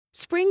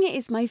Spring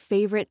is my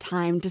favorite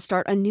time to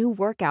start a new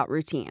workout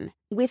routine.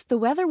 With the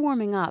weather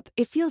warming up,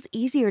 it feels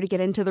easier to get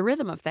into the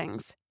rhythm of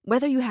things.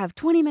 Whether you have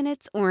 20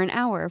 minutes or an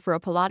hour for a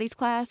Pilates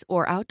class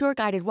or outdoor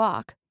guided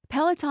walk,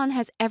 Peloton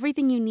has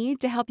everything you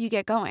need to help you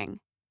get going.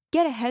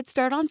 Get a head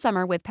start on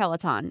summer with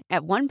Peloton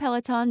at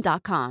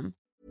onepeloton.com.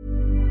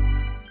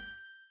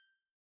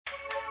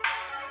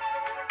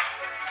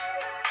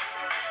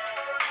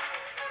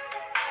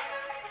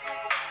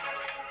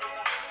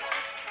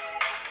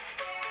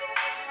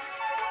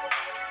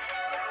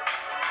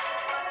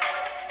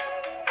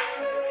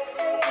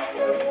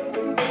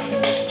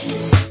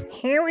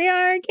 Here we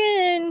are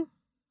again.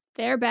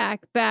 They're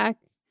back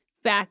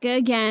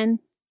again.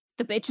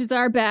 The bitches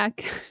are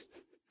back.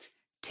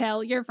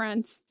 Tell your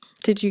friends.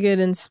 Did you get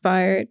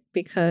inspired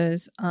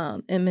because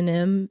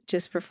Eminem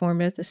just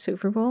performed at the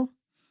Super Bowl?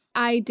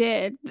 I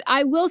did.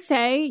 I will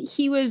say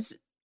he was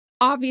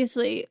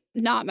obviously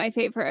not my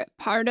favorite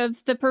part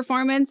of the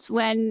performance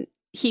when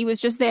he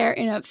was just there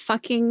in a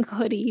fucking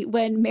hoodie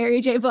when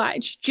Mary J.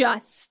 Blige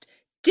just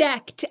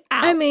decked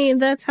out. I mean,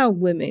 that's how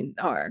women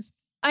are.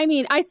 I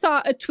mean, I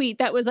saw a tweet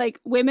that was like,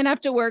 women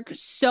have to work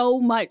so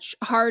much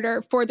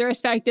harder for the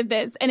respect of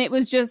this. And it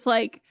was just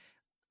like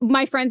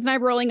my friends and I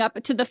rolling up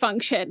to the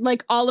function,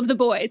 like all of the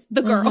boys,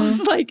 the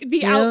girls, like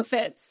the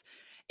outfits.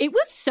 It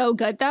was so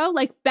good, though.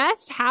 Like,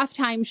 best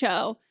halftime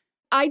show.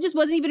 I just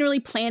wasn't even really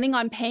planning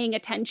on paying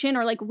attention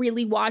or like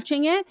really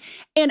watching it.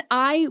 And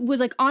I was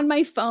like on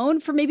my phone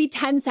for maybe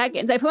 10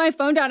 seconds. I put my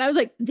phone down. I was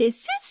like,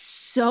 this is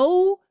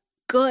so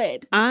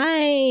good.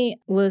 I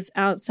was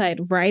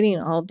outside writing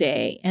all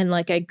day and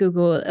like I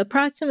Googled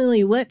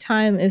approximately what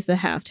time is the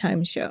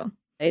halftime show.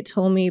 It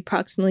told me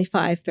approximately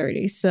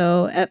 5:30.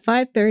 So at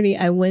 5:30,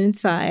 I went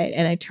inside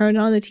and I turned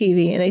on the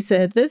TV and they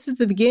said, this is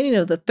the beginning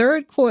of the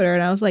third quarter.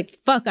 And I was like,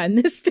 fuck, I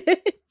missed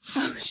it.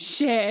 Oh,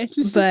 shit.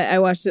 But I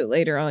watched it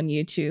later on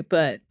YouTube.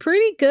 But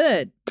pretty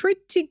good.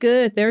 Pretty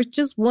good. There's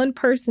just one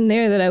person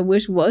there that I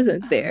wish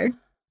wasn't there.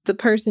 The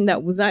person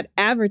that was not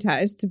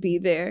advertised to be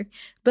there.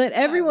 But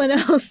everyone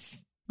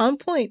else on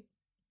point,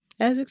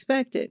 as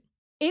expected.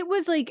 It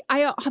was like,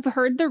 I have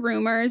heard the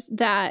rumors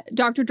that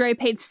Dr. Dre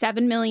paid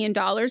 $7 million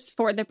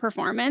for the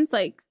performance.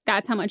 Like,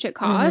 that's how much it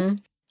cost.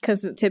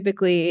 Because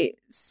typically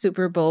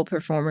Super Bowl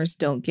performers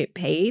don't get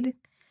paid.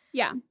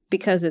 Yeah.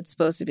 Because it's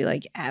supposed to be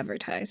like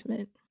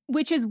advertisement.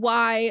 Which is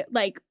why,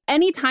 like,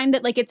 anytime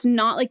that, like, it's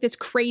not like this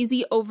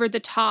crazy over the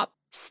top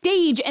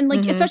stage and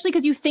like especially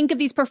because you think of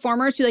these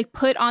performers who like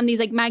put on these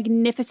like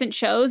magnificent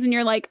shows and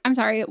you're like, I'm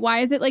sorry, why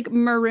is it like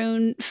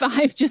Maroon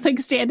 5 just like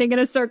standing in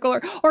a circle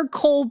or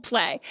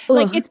Coldplay?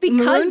 Like, it's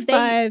because Maroon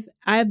 5,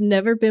 I've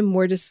never been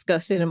more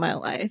disgusted in my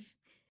life.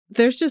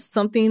 There's just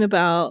something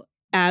about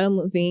Adam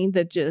Levine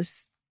that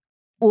just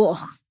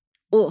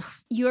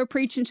You are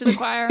preaching to the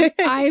choir.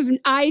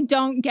 I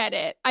don't get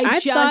it.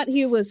 I thought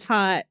he was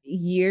hot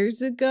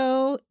years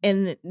ago,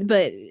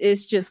 but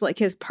it's just like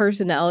his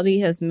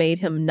personality has made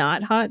him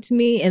not hot to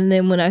me. And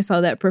then when I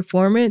saw that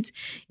performance,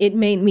 it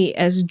made me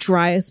as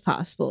dry as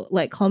possible.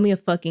 Like, call me a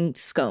fucking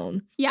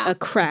scone. Yeah. A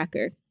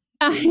cracker.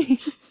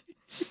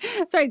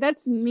 Sorry,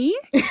 that's me?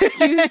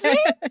 Excuse me?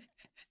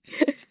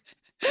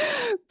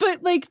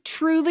 But like,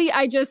 truly,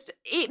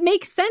 it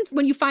makes sense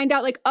when you find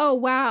out like, oh,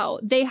 wow,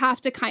 they have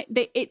to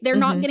they're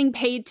not getting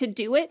paid to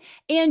do it.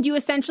 And you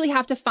essentially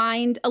have to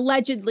find,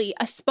 allegedly,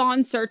 a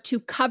sponsor to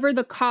cover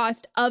the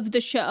cost of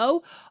the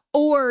show,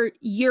 or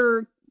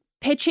you're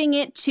pitching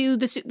it to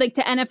to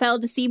NFL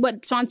to see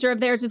what sponsor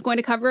of theirs is going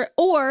to cover it,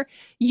 or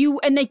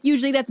and like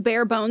usually that's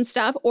bare bones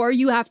stuff, or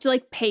you have to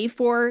like pay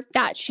for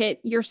that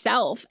shit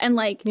yourself. And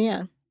like,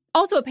 yeah.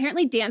 Also,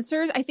 apparently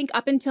dancers, I think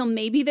up until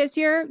maybe this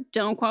year,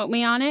 don't quote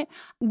me on it,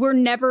 were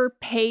never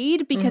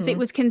paid because it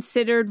was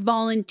considered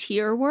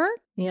volunteer work.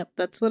 Yep,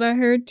 that's what I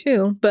heard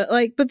too. But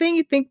then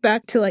you think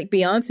back to like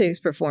Beyonce's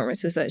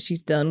performances that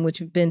she's done, which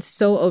have been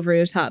so over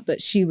the top,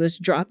 but she was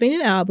dropping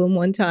an album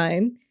one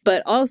time,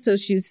 but also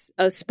she's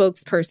a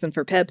spokesperson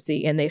for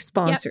Pepsi and they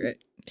sponsor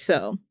it.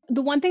 So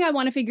the one thing I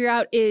want to figure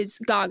out is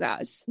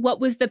Gaga's. What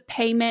was the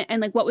payment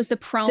and like what was the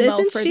promo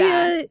Isn't for she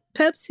that? A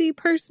Pepsi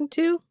person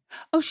too?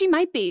 Oh, she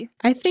might be.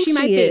 I think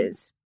she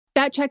is.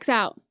 That checks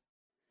out.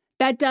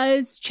 That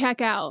does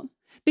check out.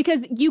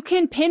 Because you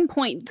can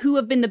pinpoint who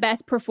have been the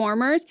best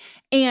performers,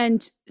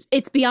 and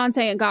it's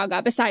Beyonce and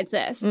Gaga besides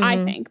this,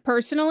 I think,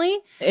 personally.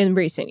 In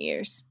recent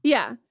years.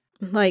 Yeah.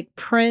 Like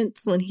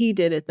Prince, when he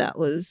did it, that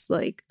was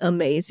like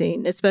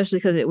amazing, especially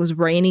because it was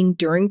raining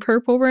during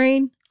Purple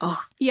Rain.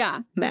 Oh,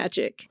 yeah.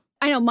 Magic.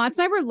 I know. Mott's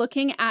and I were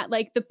looking at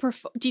like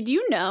did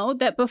you know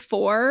that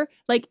before,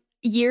 like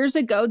years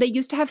ago, they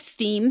used to have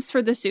themes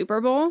for the Super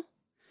Bowl?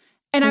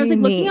 And I was like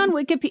looking on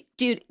Wikipedia.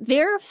 Dude,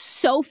 they're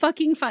so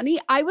fucking funny.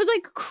 I was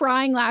like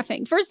crying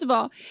laughing. First of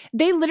all,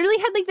 they literally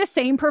had like the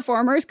same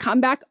performers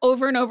come back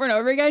over and over and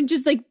over again,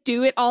 just like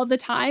do it all the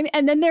time.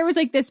 And then there was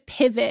like this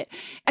pivot.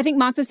 I think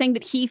Mons was saying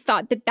that he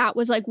thought that that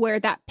was like where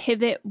that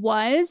pivot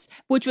was,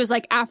 which was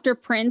like after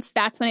Prince,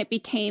 that's when it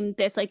became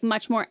this like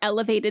much more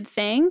elevated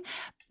thing.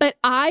 But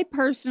I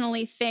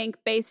personally think,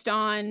 based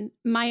on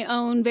my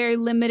own very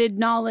limited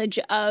knowledge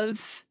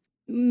of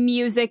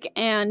music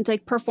and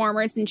like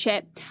performers and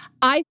shit.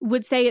 I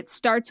would say it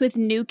starts with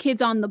New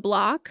Kids on the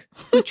Block,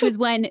 which was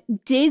when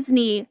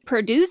Disney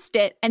produced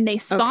it and they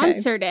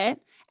sponsored it.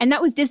 And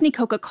that was Disney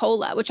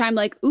Coca-Cola, which I'm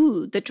like,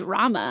 ooh, the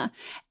drama.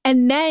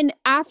 And then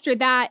after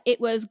that,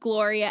 it was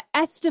Gloria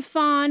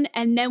Estefan.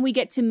 And then we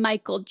get to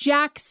Michael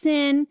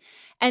Jackson.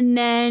 And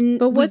then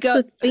But what's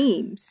the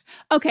themes?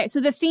 Okay,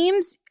 so the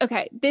themes,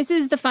 this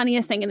is the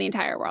funniest thing in the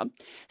entire world.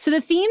 So the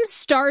themes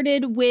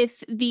started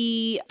with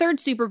the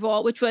third Super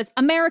Bowl, which was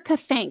America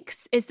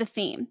Thanks is the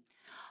theme.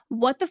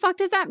 What the fuck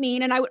does that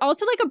mean? And I would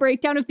also like a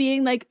breakdown of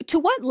being like, to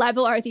what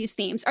level are these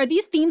themes? Are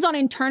these themes on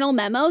internal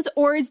memos?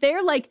 Or is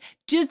there like,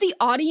 does the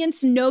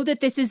audience know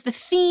that this is the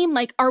theme?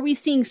 Like, are we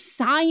seeing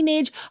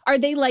signage? Are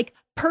they like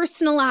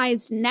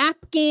personalized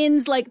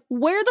napkins? Like,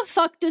 where the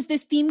fuck does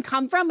this theme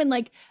come from? And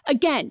like,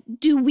 again,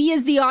 do we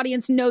as the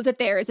audience know that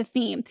there is a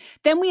theme?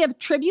 Then we have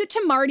tribute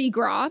to Mardi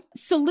Gras,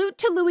 salute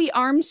to Louis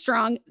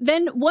Armstrong.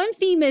 Then one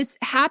theme is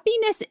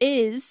happiness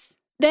is...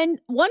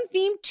 Then one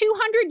theme,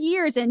 200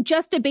 years and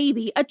just a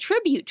baby, a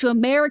tribute to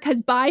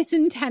America's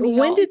bicentennial.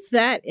 When did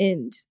that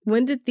end?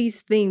 When did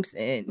these themes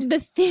end?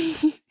 The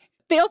theme.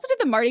 They also did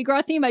the Mardi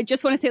Gras theme, I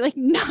just want to say like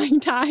 9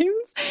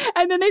 times.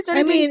 And then they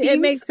started doing themes. It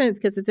makes sense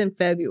because it's in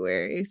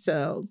February.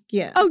 So,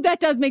 yeah. Oh, that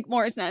does make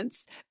more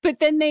sense. But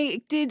then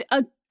they did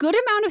a good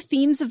amount of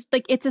themes of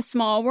like, It's a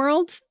Small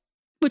World,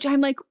 which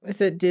I'm like. Is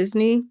it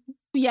Disney?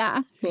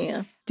 Yeah.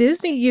 Yeah.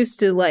 Disney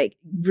used to like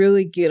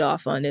really get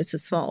off on It's a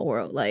Small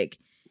World. Like.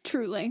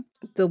 Truly.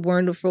 The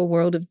Wonderful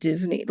World of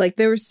Disney. Like,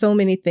 there were so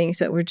many things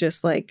that were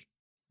just like,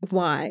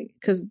 why?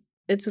 Because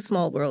It's a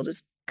Small World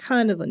is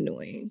kind of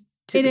annoying,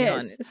 to be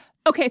honest.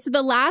 Okay, so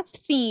the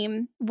last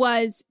theme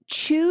was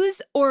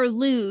choose or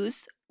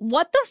lose.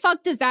 What the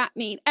fuck does that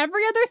mean?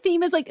 Every other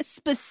theme is like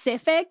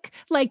specific.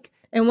 Like,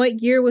 and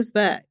what year was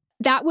that?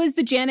 That was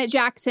the Janet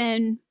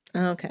Jackson.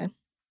 Okay.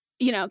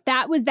 You know,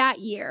 that was that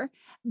year.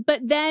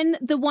 But then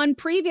the one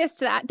previous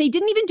to that, they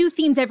didn't even do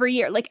themes every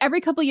year. Like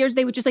every couple of years,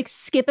 they would just like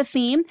skip a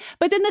theme.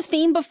 But then the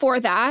theme before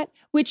that,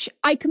 which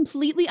I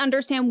completely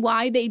understand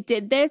why they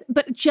did this,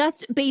 but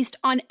just based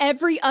on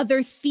every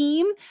other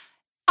theme,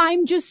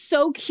 I'm just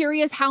so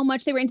curious how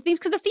much they were into themes.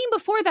 Because the theme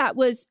before that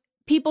was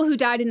people who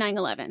died in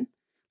 9/11.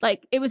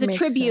 Like it was a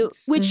tribute,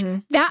 which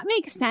that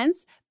makes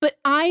sense. But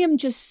I am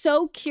just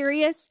so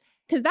curious.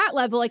 Because that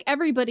level, like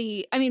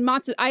everybody, I mean,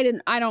 Mott's, I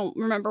don't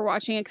remember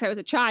watching it because I was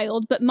a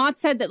child, but Mott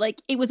said that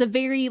like it was a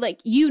very, like,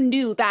 you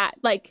knew that,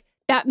 like,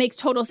 that makes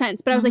total sense.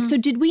 But I was like, so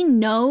did we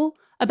know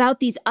about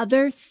these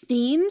other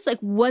themes? Like,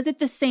 was it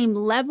the same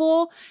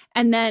level?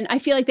 And then I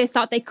feel like they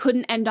thought they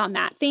couldn't end on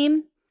that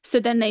theme. So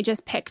then they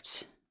just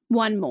picked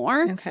one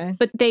more. Okay.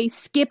 But they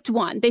skipped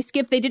one. They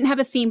didn't have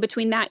a theme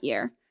between that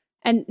year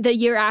and the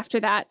year after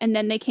that. And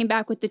then they came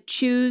back with the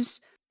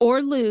choose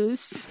or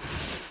lose.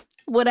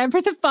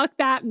 Whatever the fuck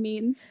that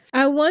means.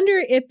 I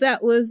wonder if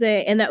that was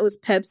and that was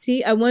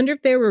Pepsi. I wonder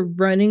if they were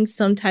running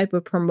some type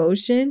of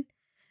promotion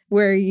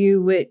where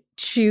you would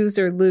choose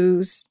or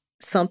lose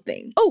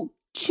something. Oh,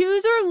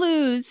 choose or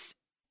lose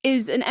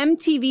is an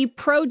MTV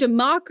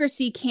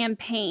pro-democracy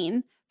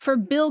campaign for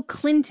Bill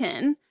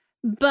Clinton.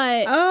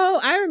 But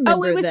I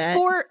remember it was that.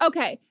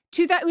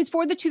 It was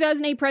for the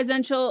 2008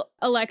 presidential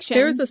election.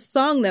 There was a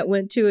song that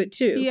went to it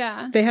too.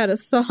 Yeah. They had a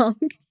song.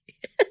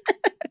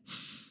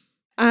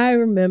 I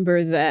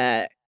remember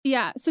that.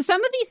 Yeah. So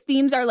some of these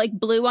themes are like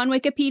blue on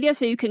Wikipedia,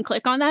 so you can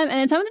click on them.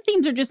 And some of the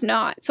themes are just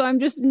not. So I'm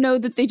just know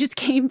that they just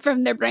came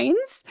from their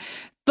brains.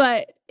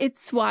 But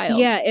it's wild.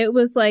 Yeah, it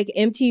was like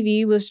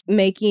MTV was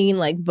making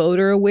like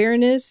voter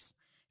awareness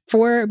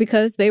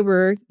because they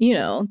were, you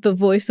know, the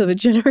voice of a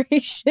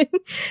generation.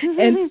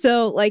 And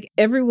so like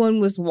everyone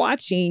was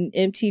watching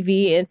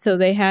MTV. And so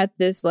they had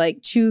this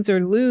like choose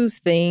or lose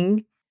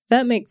thing.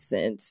 That makes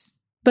sense.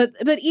 But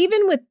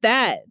even with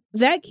that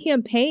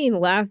campaign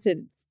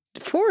lasted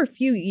for a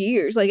few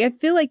years. Like, I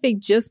feel like they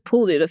just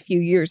pulled it a few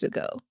years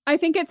ago. I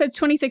think it says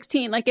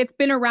 2016. Like, it's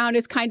been around.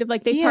 It's kind of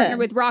like they partnered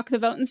with Rock the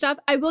Vote and stuff.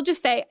 I will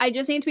just say, I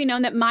just need to be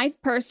known that my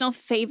personal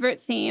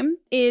favorite theme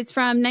is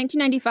from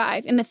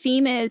 1995. And the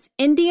theme is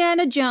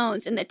Indiana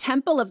Jones in the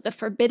Temple of the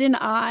Forbidden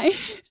Eye.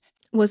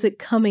 Was it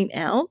coming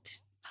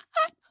out?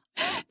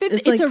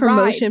 It's like a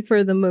promotion ride.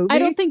 For the movie? I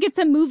don't think it's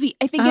a movie.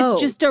 I think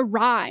it's just a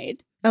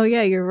ride. Oh,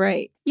 yeah, you're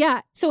right.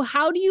 Yeah. So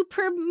how do you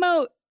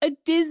promote a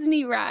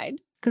Disney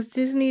ride? Because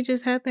Disney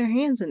just had their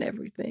hands in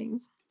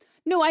everything.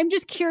 No, I'm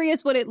just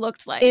curious what it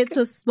looked like. It's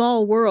a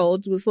Small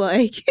World was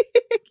like...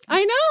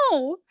 I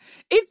know.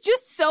 It's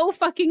just so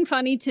fucking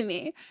funny to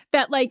me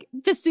that like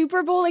the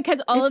Super Bowl like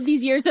has all of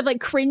these years of like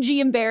cringy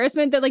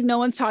embarrassment that like no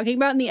one's talking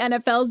about, and the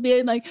NFL's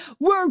being like,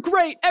 we're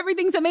great,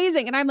 everything's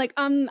amazing. And I'm like,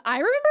 I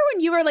remember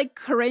when you were like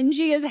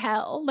cringy as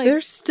hell. Like, they're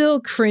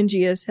still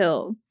cringy as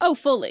hell. Oh,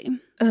 fully.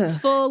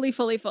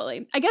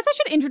 Fully. I guess I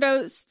should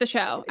introduce the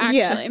show, actually.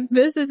 Yeah,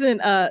 this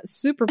isn't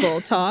Super Bowl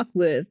talk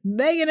with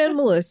Megan and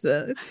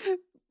Melissa.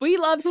 We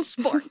love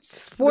sports.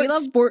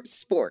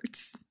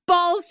 Sports.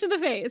 Balls to the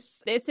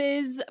face. This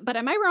is, but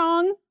am I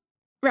wrong?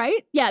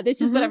 Right? Yeah,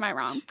 this is But Am I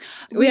Wrong?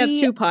 We have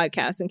 2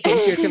 podcasts in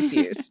case you're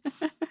confused.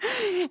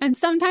 And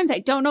sometimes I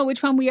don't know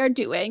which one we are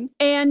doing.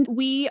 And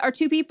we are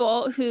 2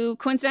 people who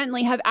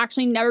coincidentally have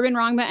actually never been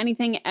wrong about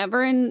anything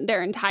ever in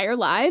their entire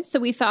lives. So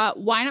we thought,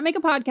 why not make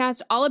a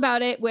podcast all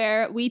about it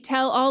where we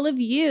tell all of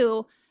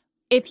you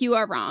if you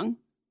are wrong.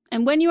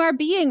 And when you are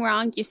being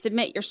wrong, you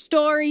submit your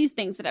stories,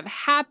 things that have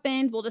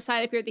happened. We'll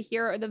decide if you're the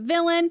hero or the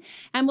villain,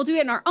 and we'll do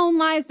it in our own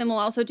lives. Then we'll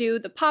also do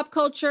the pop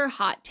culture,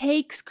 hot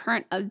takes,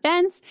 current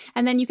events,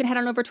 and then you can head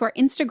on over to our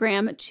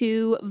Instagram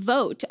to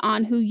vote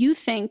on who you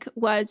think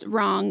was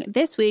wrong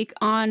this week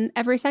on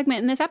every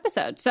segment in this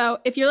episode. So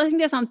if you're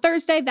listening to this on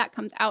Thursday, that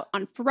comes out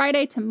on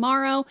Friday,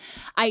 tomorrow,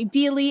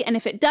 ideally. And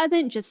if it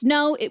doesn't, just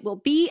know it will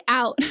be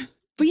out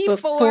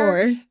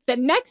before the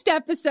next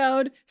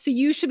episode. So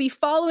you should be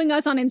following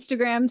us on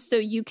Instagram so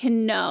you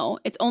can know.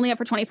 It's only up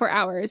for 24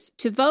 hours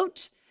to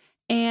vote.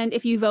 And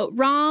if you vote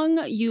wrong,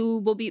 you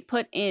will be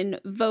put in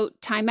vote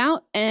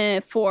timeout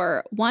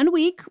for 1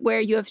 week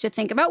where you have to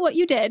think about what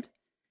you did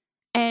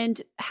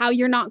and how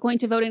you're not going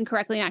to vote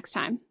incorrectly next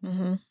time.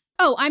 Mm-hmm.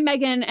 Oh, I'm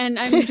Megan, and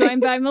I'm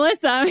joined by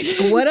Melissa.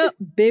 What up,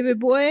 baby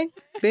boy,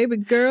 baby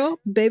girl,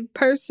 baby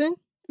person?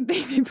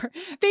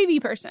 Baby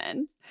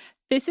person.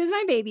 This is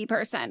my baby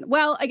person.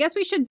 Well, I guess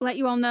we should let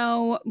you all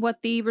know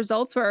what the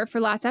results were for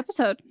last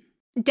episode.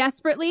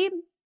 Desperately,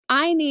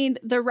 I need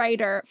the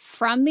writer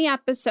from the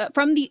episode,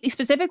 from the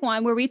specific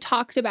one where we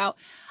talked about,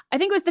 I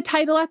think it was the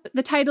title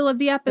of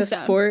the episode.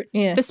 The sport,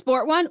 yeah. The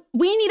sport one.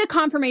 We need a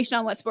confirmation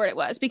on what sport it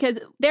was because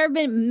there have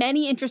been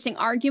many interesting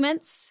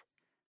arguments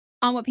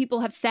on what people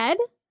have said.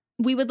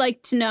 We would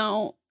like to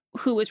know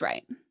who was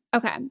right.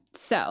 Okay,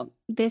 so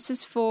this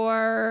is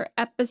for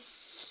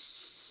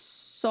episode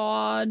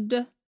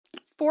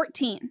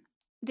 14.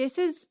 This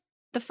is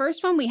the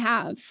first one we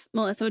have.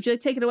 Melissa, would you like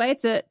to take it away?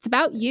 It's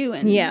about you.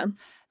 And yeah.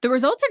 The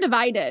results are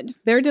divided.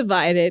 They're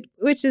divided,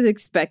 which is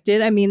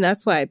expected. I mean,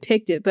 that's why I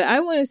picked it. But I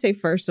want to say,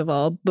 first of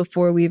all,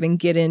 before we even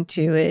get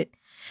into it,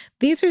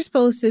 these are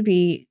supposed to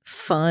be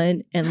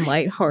fun and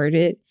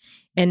lighthearted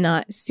and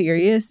not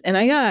serious. And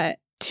I got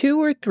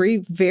 2 or 3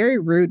 very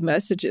rude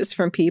messages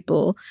from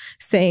people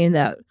saying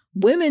that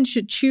women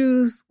should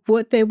choose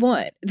what they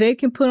want. They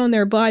can put on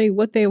their body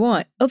what they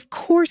want. Of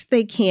course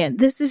they can.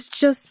 This is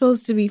just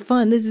supposed to be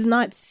fun. This is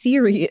not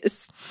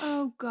serious.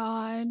 Oh,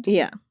 God.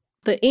 Yeah.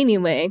 But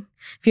anyway,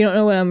 if you don't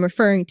know what I'm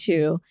referring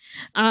to,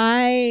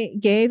 I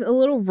gave a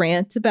little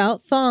rant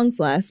about thongs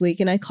last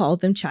week and I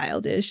called them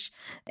childish.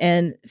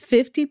 And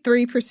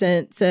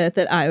 53% said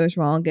that I was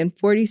wrong and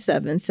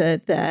 47%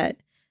 said that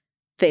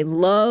they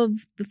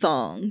love the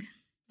thong.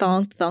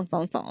 Thong, thong,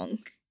 thong, thong.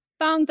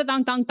 Thong,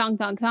 thong, thong, thong,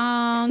 thong,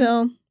 thong.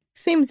 So,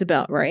 seems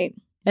about right.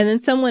 And then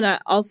someone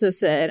also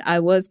said, I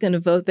was going to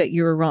vote that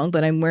you were wrong,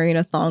 but I'm wearing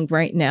a thong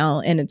right now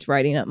and it's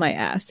riding up my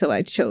ass. So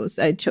I chose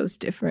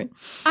different.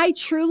 I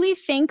truly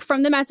think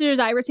from the messages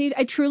I received,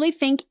 I truly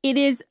think it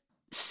is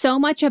so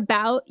much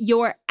about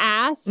your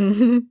ass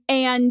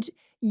and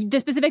the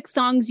specific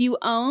thongs you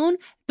own.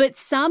 But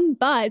some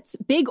butts,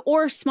 big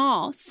or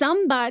small,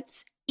 some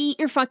butts eat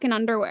your fucking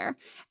underwear.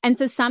 And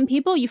so some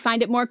people, you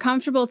find it more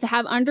comfortable to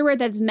have underwear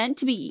that's meant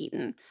to be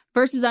eaten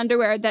versus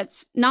underwear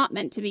that's not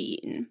meant to be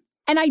eaten.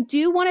 And I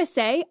do want to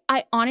say,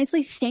 I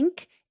honestly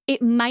think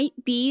it might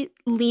be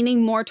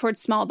leaning more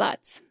towards small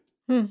butts.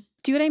 Do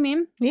you know what I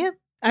mean? Yeah.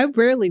 I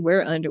rarely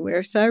wear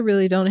underwear, so I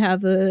really don't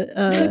have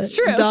it's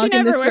true. dog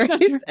in this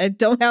race. I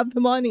don't have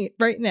them on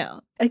right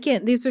now.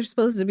 Again, these are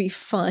supposed to be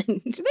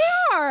fun.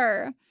 They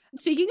are.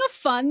 Speaking of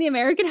fun, the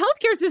American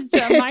healthcare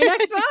system, my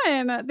next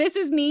one. This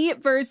is me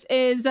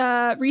versus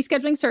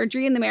rescheduling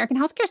surgery in the American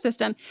healthcare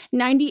system.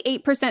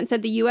 98%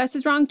 said the U.S.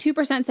 is wrong.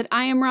 2% said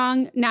I am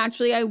wrong.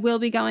 Naturally, I will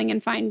be going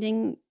and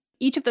finding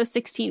each of those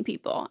 16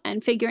 people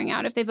and figuring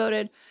out if they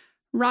voted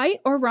right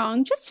or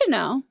wrong, just to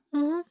know.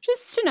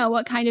 Just to know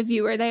what kind of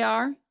viewer they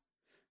are,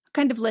 what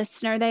kind of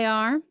listener they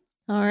are.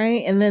 All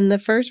right. And then the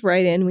first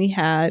write-in we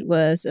had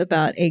was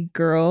about a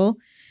girl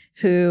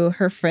who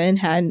her friend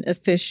hadn't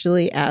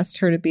officially asked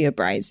her to be a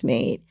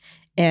bridesmaid.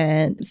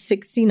 And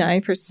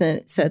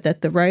 69% said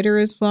that the writer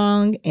is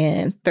wrong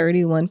and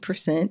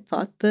 31%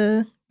 thought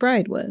the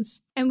bride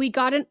was. And we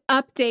got an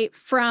update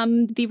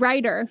from the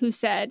writer who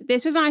said,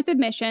 this was my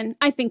submission.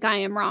 I think I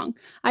am wrong.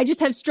 I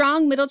just have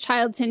strong middle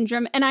child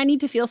syndrome and I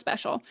need to feel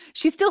special.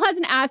 She still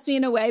hasn't asked me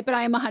in a way, but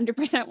I am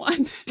 100%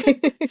 one.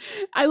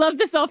 I love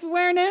the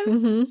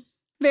self-awareness.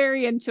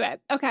 Very into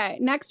it. Okay,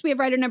 next we have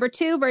writer number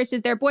 2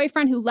 versus their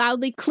boyfriend who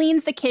loudly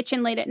cleans the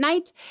kitchen late at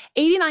night.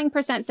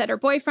 89% said her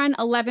boyfriend,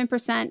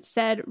 11%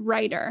 said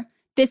writer.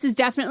 This is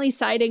definitely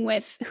siding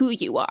with who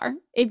you are.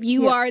 If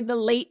you are the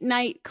late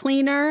night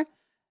cleaner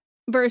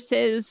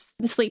versus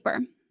the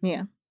sleeper.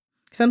 Yeah.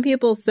 Some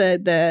people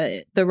said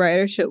that the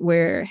writer should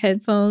wear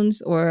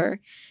headphones or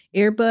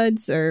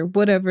earbuds or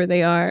whatever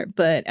they are.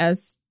 But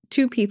as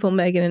 2 people,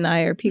 Megan and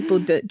I, are people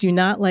that do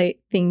not like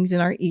things in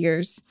our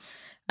ears,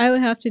 I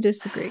would have to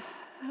disagree.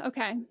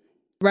 Okay.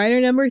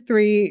 Writer number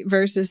 3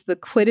 versus the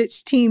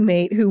Quidditch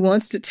teammate who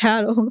wants to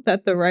tattle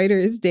that the writer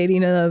is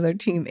dating another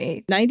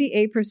teammate.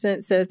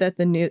 98% said that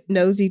the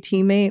nosy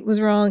teammate was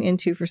wrong and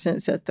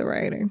 2% said the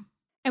writer.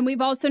 And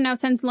we've also now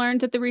since learned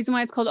that the reason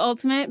why it's called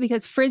Ultimate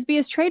because Frisbee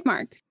is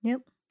trademarked.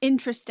 Yep.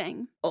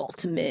 Interesting.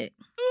 Ultimate.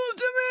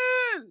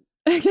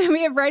 Then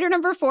we have writer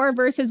number 4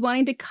 versus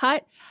wanting to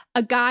cut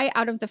a guy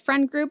out of the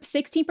friend group.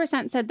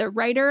 16% said the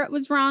writer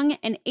was wrong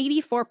and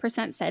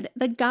 84% said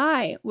the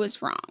guy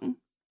was wrong.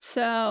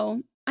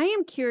 So I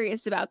am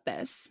curious about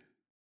this,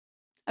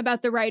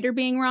 about the writer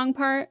being wrong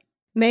part.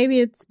 Maybe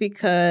it's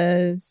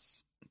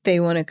because they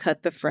want to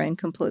cut the friend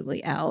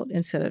completely out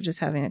instead of just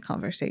having a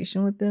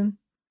conversation with them.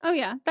 Oh,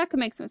 yeah, that could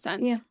make some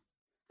sense. Yeah.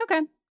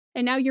 Okay.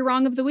 And now your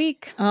wrong of the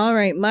week. All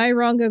right. My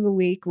wrong of the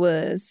week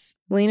was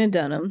Lena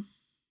Dunham.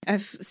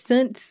 I've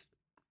since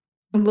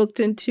looked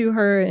into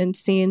her and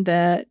seen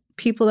that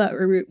people that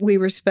we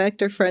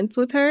respect are friends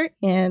with her,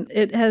 and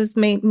it has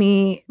made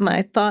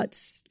my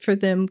thoughts for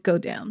them go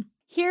down.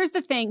 Here's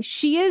the thing.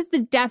 She is the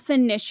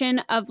definition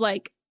of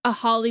like a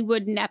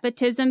Hollywood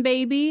nepotism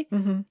baby.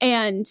 Mm-hmm.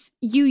 And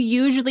you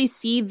usually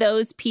see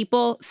those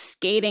people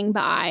skating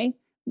by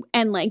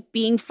and like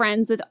being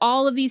friends with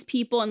all of these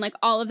people and like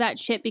all of that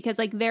shit because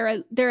like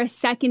they're a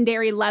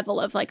secondary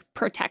level of like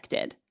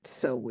protected.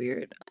 So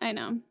weird. I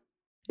know.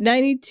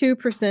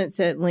 92%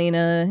 said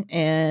Lena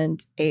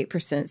and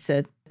 8%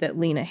 said that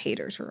Lena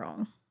haters were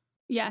wrong.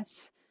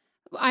 Yes.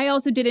 I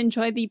also did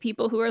enjoy the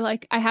people who were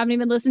like, I haven't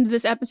even listened to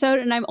this episode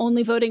and I'm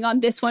only voting on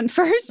this one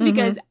first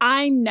because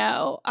I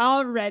know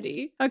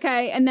already.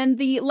 Okay. And then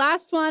the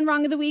last one,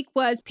 wrong of the week,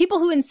 was people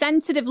who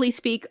insensitively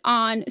speak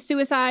on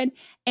suicide,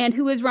 and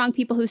who is wrong,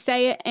 people who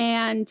say it.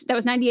 And that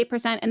was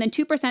 98%. And then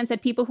 2%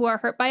 said people who are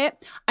hurt by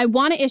it. I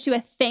want to issue a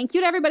thank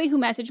you to everybody who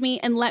messaged me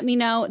and let me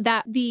know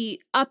that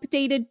the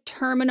updated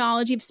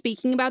terminology of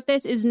speaking about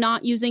this is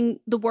not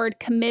using the word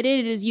committed.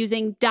 It is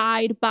using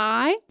died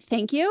by.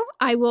 Thank you.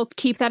 I will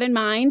keep that in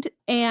mind.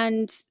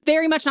 And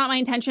very much not my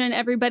intention.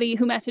 Everybody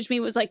who messaged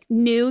me was like,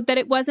 knew that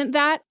it wasn't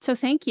that. So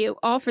thank you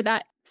all for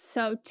that.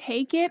 So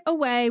take it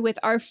away with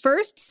our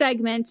first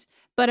segment,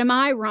 But Am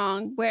I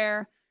Wrong?,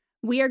 where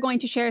we are going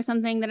to share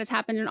something that has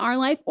happened in our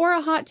life or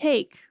a hot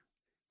take,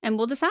 and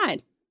we'll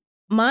decide.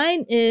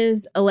 Mine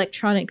is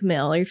electronic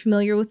mail. Are you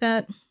familiar with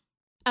that?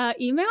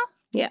 Email?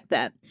 Yeah,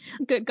 that.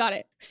 Good, got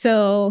it.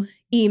 So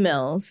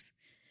emails.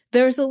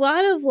 There's a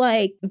lot of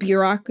like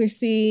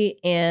bureaucracy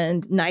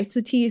and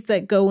niceties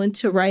that go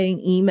into writing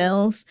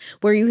emails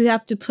where you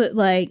have to put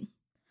like,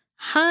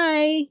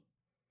 hi,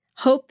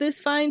 hope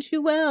this finds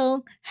you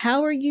well.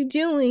 How are you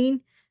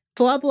doing?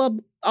 Blah, blah,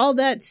 all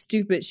that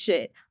stupid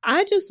shit.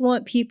 I just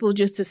want people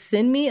just to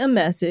send me a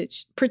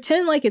message,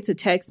 pretend like it's a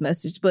text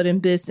message, but in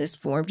business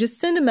form. Just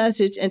send a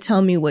message and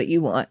tell me what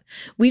you want.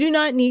 We do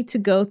not need to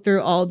go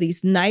through all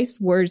these nice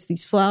words,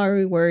 these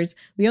flowery words.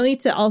 We don't need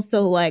to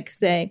also like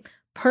say,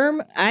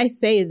 I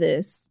say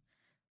this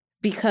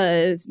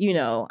because, you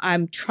know,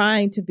 I'm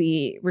trying to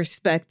be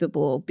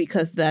respectable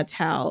because that's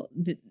how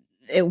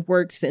it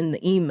works in the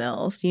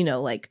emails. You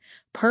know, like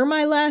per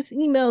my last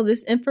email,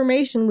 this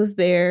information was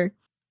there,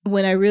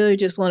 when I really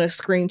just want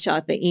to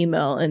screenshot the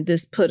email and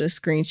just put a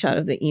screenshot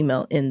of the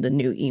email in the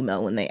new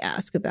email when they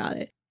ask about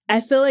it.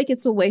 I feel like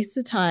it's a waste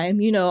of time.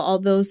 You know, all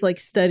those like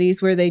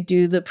studies where they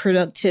do the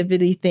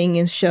productivity thing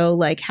and show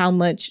like how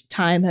much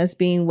time has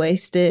been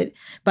wasted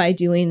by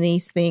doing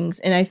these things.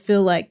 And I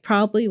feel like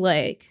probably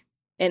like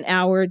an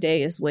hour a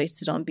day is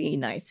wasted on being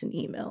nice in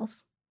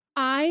emails.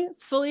 I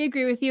fully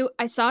agree with you.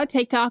 I saw a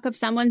TikTok of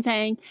someone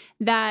saying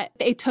that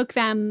it took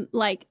them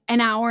like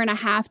an hour and a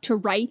half to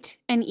write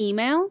an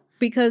email.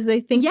 Because they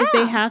think that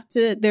they have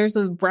to, there's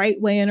a right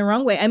way and a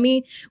wrong way. I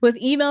mean,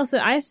 with emails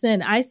that I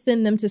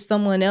send them to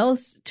someone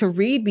else to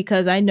read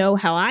because I know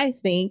how I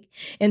think.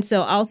 And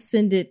so I'll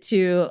send it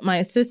to my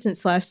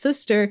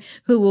assistant/sister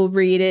who will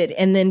read it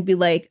and then be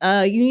like,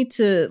 you need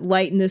to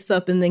lighten this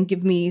up and then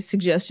give me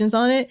suggestions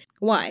on it.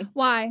 Why?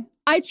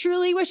 I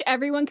truly wish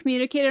everyone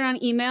communicated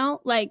on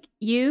email like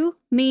you,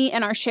 me,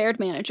 and our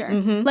shared manager.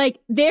 Mm-hmm. Like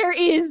there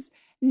is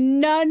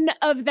none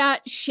of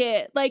that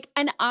shit. Like,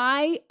 and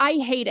I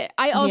hate it.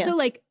 I also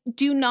like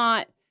do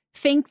not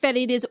think that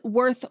it is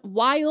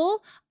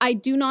worthwhile. I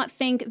do not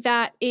think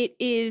that it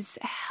is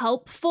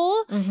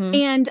helpful. Mm-hmm.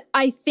 And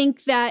I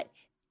think that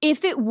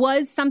if it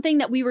was something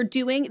that we were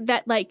doing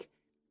that like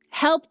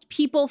helped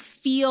people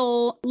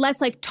feel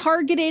less like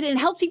targeted and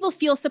helped people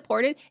feel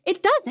supported,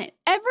 it doesn't.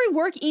 Every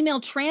work email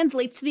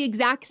translates to the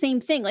exact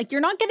same thing. Like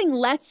you're not getting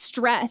less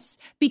stress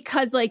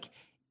because like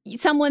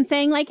someone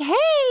saying like, hey,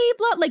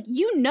 blah, like,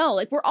 you know,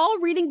 like we're all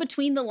reading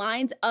between the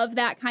lines of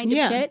that kind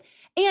of shit.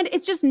 And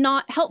it's just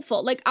not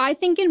helpful. Like I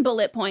think in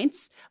bullet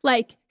points,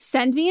 like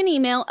send me an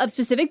email of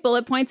specific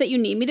bullet points that you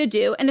need me to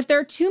do. And if there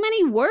are too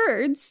many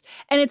words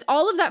and it's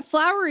all of that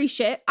flowery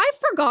shit, I've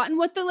forgotten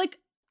what the like,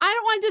 I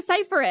don't want to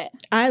decipher it.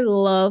 I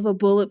love a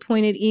bullet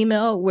pointed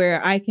email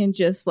where I can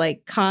just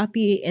like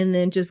copy and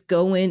then just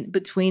go in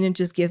between and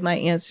just give my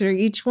answer to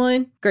each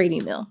one. Great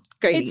email.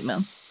 Email.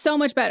 So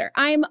much better.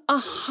 I'm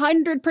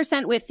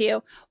 100% with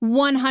you.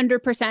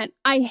 100%.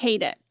 I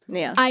hate it.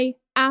 Yeah. I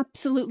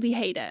absolutely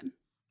hate it.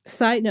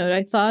 Side note,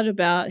 I thought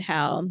about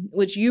how,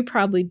 which you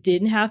probably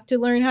didn't have to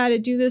learn how to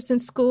do this in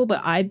school,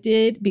 but I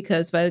did,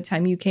 because by the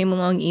time you came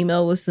along,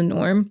 email was the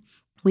norm.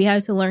 We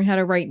had to learn how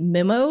to write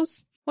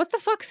memos. What the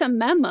fuck's a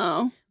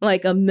memo?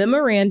 Like a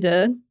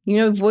memoranda,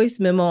 voice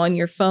memo on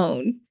your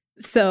phone.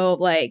 So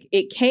like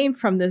it came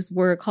from this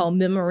word called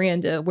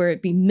memoranda, where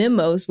it'd be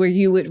memos where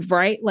you would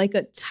write like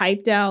a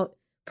typed out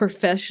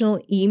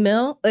professional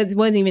email. It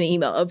wasn't even an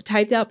email, a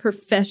typed out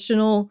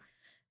professional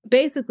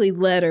basically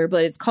letter,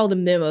 but it's called a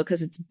memo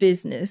because it's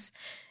business.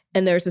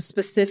 And there's a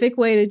specific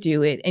way to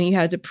do it. And you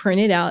had to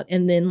print it out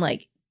and then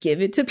like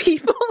give it to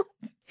people.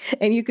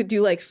 And you could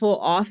do like full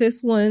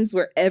office ones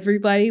where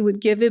everybody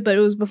would give it, but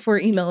it was before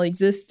email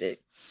existed.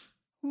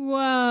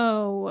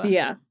 Whoa.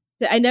 Yeah.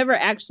 I never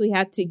actually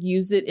had to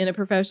use it in a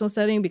professional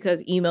setting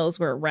because emails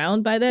were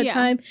around by that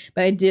time,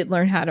 but I did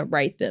learn how to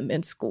write them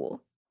in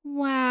school.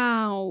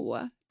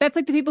 Wow. That's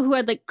like the people who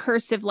had like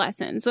cursive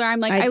lessons where I'm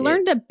like, I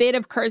learned a bit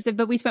of cursive,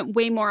 but we spent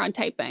way more on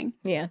typing.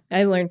 Yeah,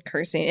 I learned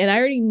cursing. And I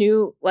already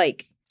knew,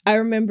 like, I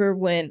remember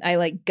when I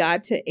like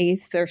got to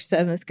 8th or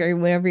 7th grade,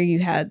 whenever you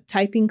had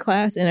typing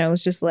class, and I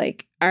was just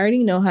like, I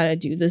already know how to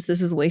do this.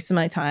 This is wasting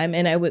my time.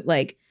 And I would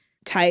like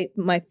type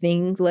my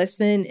thing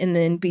lesson and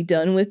then be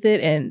done with it.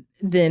 And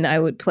then I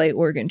would play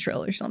Oregon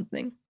Trail or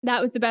something.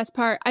 That was the best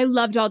part. I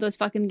loved all those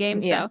fucking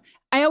games, though.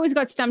 I always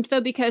got stumped, though,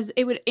 because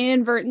it would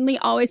inadvertently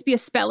always be a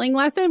spelling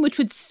lesson, which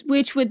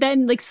would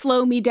then, like,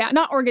 slow me down.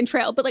 Not Oregon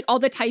Trail, but, like, all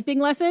the typing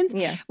lessons.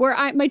 Yeah. Where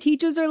my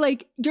teachers are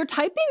like, you're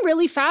typing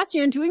really fast.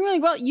 You're doing really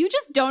well. You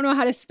just don't know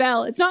how to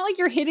spell. It's not like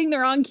you're hitting the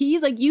wrong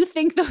keys. Like, you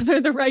think those are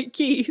the right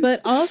keys. But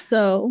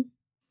also,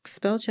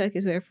 spell check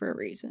is there for a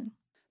reason.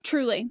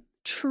 Truly.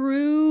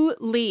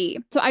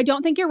 So I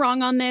don't think you're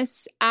wrong on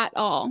this at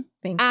all.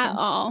 At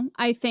all.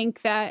 I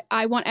think that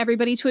I want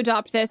everybody to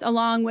adopt this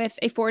along with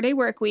a 4-day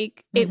work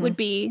week. It would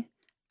be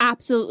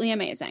absolutely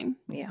amazing.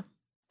 Yeah.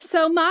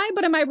 So my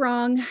But Am I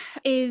Wrong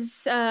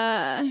is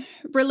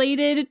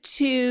related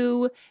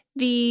to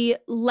the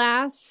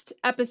last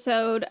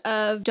episode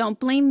of Don't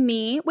Blame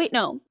Me. Wait,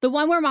 no. The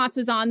one where Mats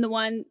was on, the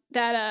one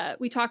that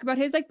we talk about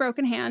his like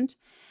broken hand.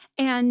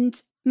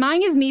 And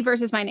mine is me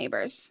versus my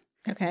neighbors.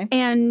 Okay.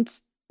 And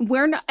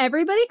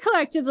everybody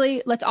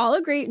collectively, let's all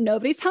agree,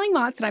 nobody's telling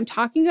Mats that I'm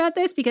talking about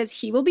this because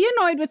he will be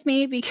annoyed with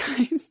me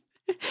because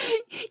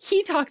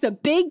he talks a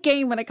big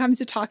game when it comes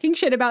to talking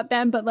shit about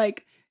them, but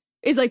like,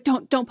 is like,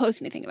 don't post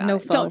anything about it. No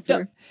follow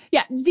through.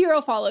 Yeah,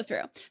 zero follow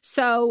through.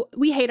 So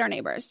we hate our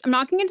neighbors. I'm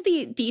not getting into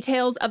the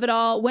details of it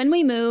all. When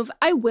we move,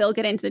 I will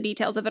get into the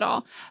details of it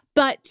all.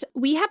 But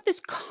we have this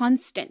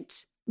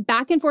constant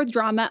back and forth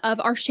drama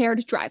of our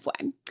shared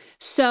driveway.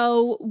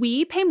 So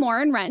we pay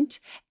more in rent,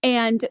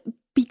 and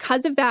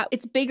because of that,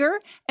 it's bigger,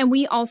 and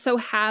we also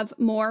have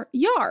more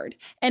yard,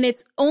 and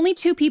it's only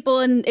 2 people,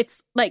 and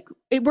it's like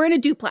we're in a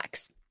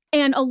duplex.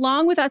 And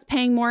along with us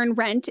paying more in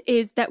rent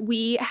is that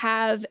we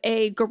have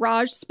a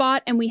garage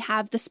spot, and we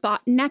have the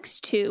spot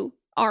next to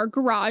our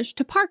garage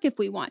to park if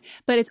we want,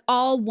 but it's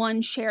all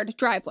one shared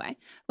driveway.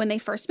 When they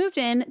first moved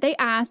in, they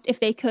asked if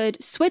they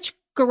could switch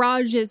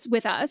garages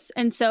with us,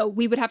 and so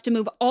we would have to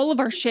move all of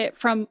our shit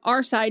from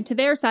our side to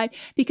their side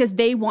because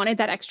they wanted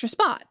that extra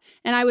spot.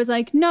 And I was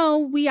like, no,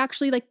 we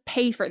actually like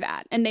pay for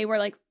that. And they were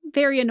like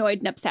very annoyed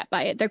and upset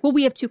by it. They're like, well,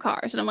 we have 2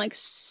 cars. And I'm like,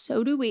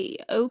 so do we.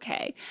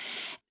 Okay.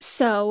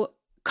 So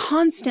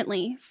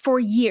constantly for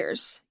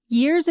years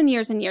and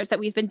years and years that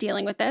we've been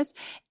dealing with this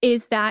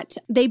is that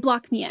they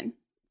block me in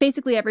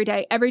basically every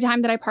day. Every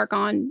time that I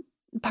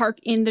park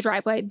in the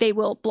driveway, they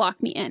will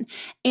block me in.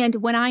 And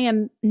when I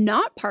am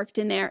not parked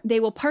in there, they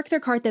will park their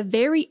car at the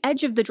very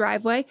edge of the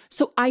driveway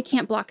so I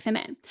can't block them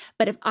in.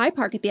 But if I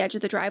park at the edge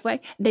of the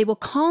driveway, they will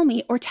call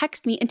me or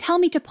text me and tell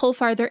me to pull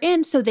farther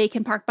in so they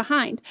can park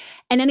behind.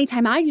 And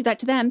anytime I do that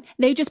to them,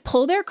 they just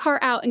pull their car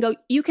out and go,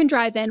 you can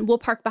drive in, we'll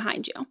park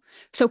behind you.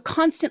 So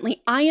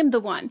constantly, I am the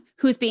one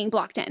who is being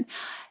blocked in.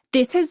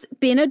 This has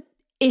been a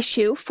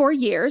issue for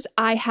years.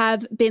 I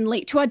have been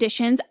late to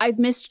auditions. I've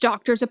missed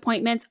doctor's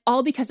appointments,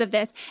 all because of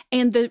this.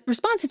 And the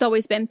response has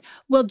always been,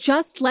 well,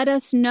 just let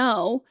us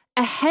know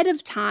ahead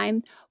of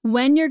time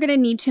when you're going to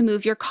need to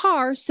move your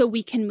car so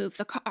we can move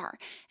the car.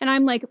 And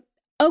I'm like,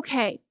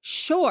 okay,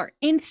 sure.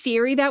 In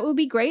theory, that would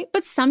be great.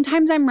 But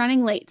sometimes I'm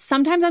running late.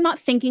 Sometimes I'm not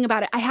thinking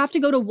about it. I have to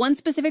go to one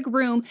specific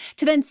room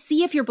to then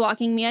see if you're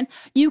blocking me in.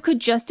 You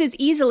could just as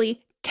easily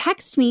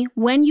text me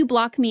when you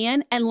block me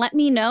in and let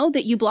me know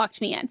that you blocked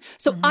me in.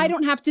 So I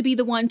don't have to be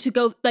the one to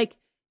go like,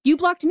 you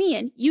blocked me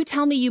in. You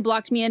tell me you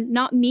blocked me in,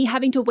 not me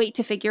having to wait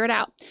to figure it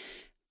out.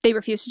 They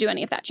refuse to do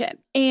any of that shit.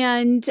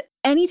 And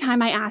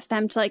anytime I ask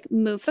them to like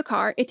move the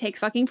car, it takes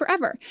fucking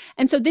forever.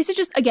 And so this is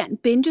just, again,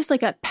 been just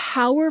like a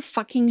power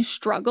fucking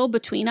struggle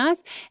between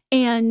us.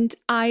 And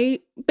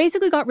I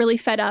basically got really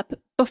fed up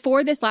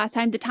before this last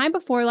time. The time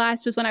before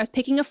last was when I was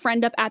picking a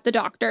friend up at the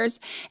doctor's,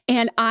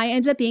 and I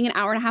ended up being an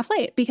hour and a half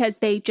late because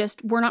they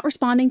just were not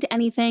responding to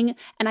anything.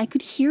 And I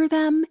could hear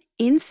them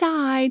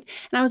inside.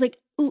 And I was like,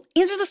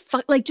 answer the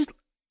fuck, like just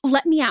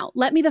let me out.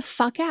 Let me the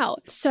fuck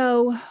out.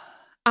 So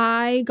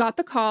I got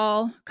the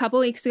call a couple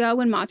weeks ago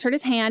when Mott's hurt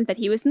his hand that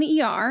he was in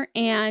the ER,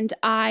 and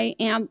I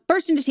am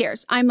burst into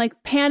tears. I'm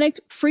like panicked,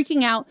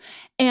 freaking out,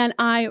 and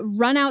I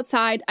run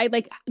outside. I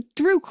like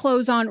threw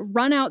clothes on,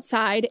 run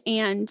outside,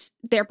 and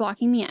they're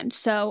blocking me in.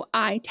 So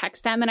I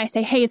text them and I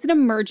say, hey, it's an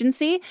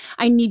emergency.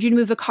 I need you to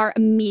move the car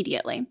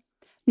immediately.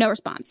 No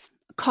response.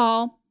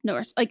 Call.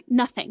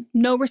 Nothing,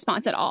 no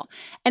response at all.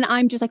 And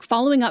I'm just like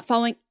following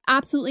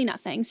absolutely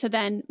nothing. So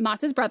then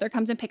Mott's brother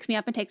comes and picks me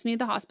up and takes me to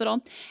the hospital.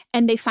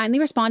 And they finally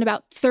respond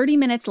about 30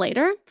 minutes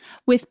later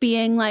with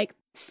being like,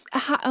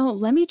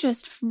 let me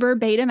just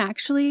verbatim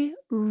actually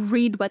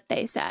read what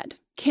they said.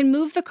 Can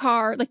move the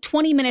car like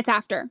 20 minutes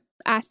after,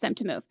 asked them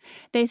to move.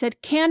 They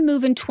said, can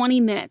move in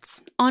 20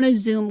 minutes on a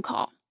Zoom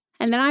call.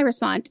 And then I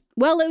respond,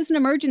 well, it was an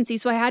emergency,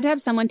 so I had to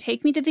have someone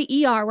take me to the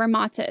ER where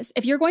Mott's is.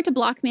 If you're going to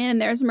block me in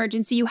and there's an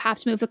emergency, you have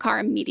to move the car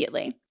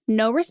immediately.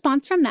 No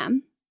response from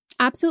them.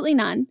 Absolutely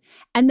none.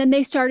 And then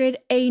they started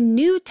a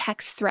new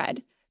text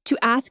thread to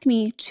ask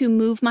me to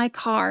move my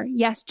car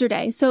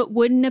yesterday so it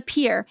wouldn't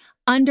appear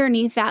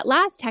underneath that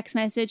last text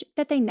message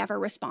that they never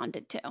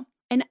responded to.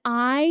 And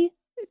I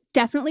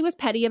definitely was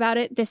petty about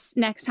it this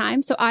next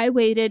time, so I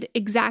waited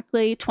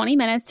exactly 20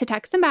 minutes to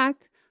text them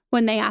back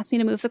when they asked me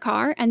to move the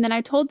car. And then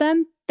I told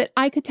them that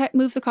I could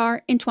move the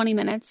car in 20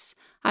 minutes.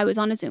 I was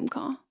on a Zoom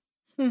call.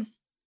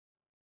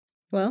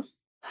 Well,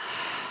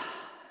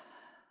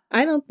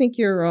 I don't think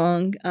you're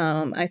wrong.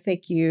 I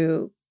think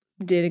you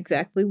did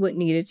exactly what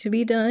needed to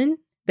be done.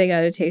 They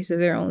got a taste of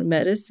their own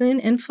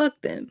medicine and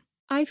fuck them.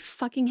 I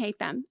fucking hate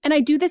them. And I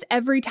do this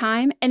every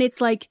time. And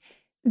it's like,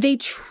 they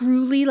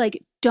truly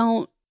like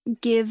don't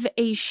give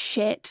a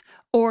shit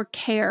or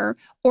care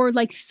or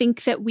like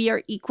think that we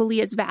are equally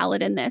as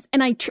valid in this.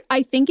 And I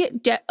think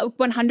it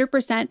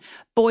 100%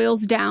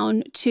 boils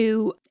down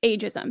to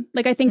ageism.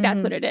 Like, I think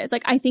that's what it is.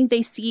 Like, I think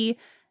they see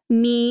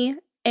me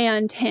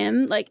and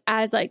him like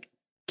as like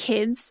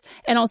kids.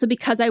 And also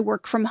because I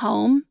work from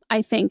home,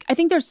 I think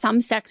there's some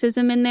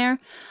sexism in there,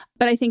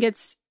 but I think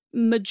it's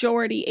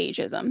majority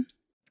ageism.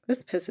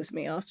 This pisses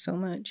me off so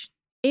much.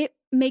 It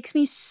makes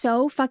me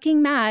so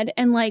fucking mad.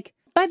 And like,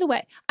 by the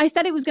way, I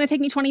said it was going to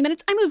take me 20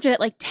 minutes. I moved it at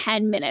like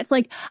 10 minutes.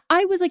 Like,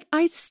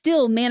 I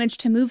still managed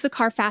to move the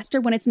car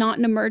faster when it's not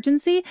an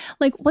emergency.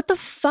 Like, what the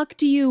fuck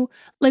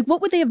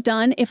what would they have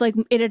done if like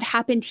it had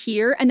happened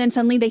here and then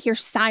suddenly they hear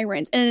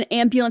sirens and an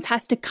ambulance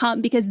has to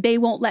come because they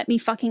won't let me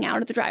fucking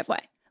out of the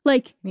driveway?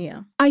 Like,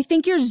 yeah. I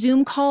think your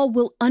Zoom call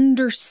will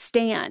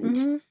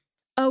understand.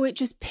 Oh, it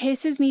just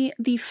pisses me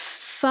the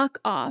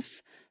fuck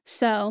off.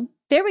 So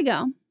there we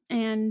go.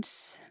 And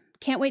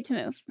can't wait to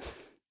move.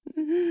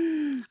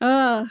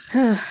 Ugh.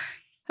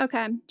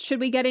 Okay.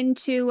 Should we get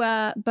into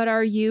But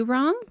Are You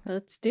Wrong?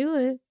 Let's do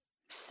it.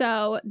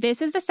 So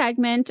this is the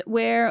segment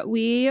where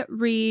we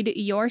read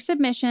your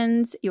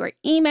submissions, your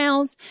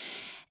emails,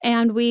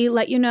 and we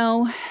let you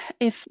know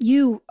if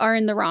you are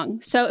in the wrong.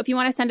 So if you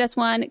want to send us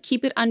one,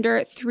 keep it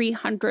under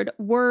 300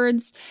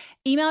 words.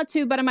 Email it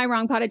to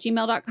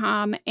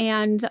butamywrongpod@gmail.com.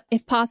 And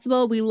if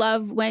possible, we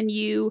love when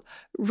you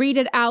read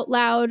it out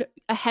loud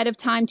ahead of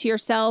time to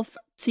yourself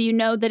so you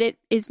know that it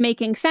is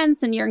making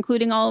sense and you're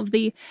including all of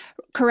the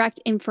correct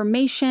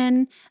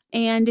information.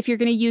 And if you're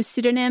going to use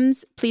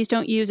pseudonyms, please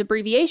don't use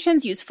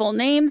abbreviations, use full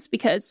names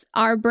because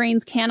our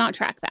brains cannot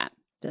track that.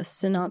 The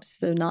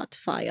synopsis, not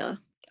fire.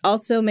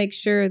 Also, make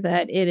sure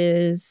that it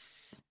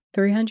is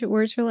 300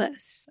 words or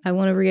less. I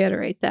want to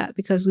reiterate that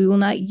because we will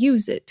not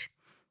use it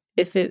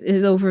if it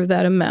is over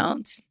that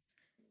amount.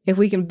 If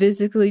we can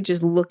physically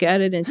just look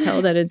at it and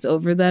tell that it's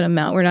over that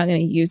amount, we're not going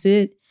to use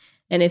it.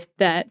 And if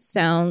that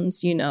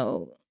sounds,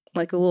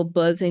 like a little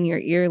buzz in your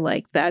ear,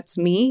 like that's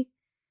me,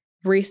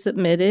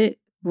 resubmit it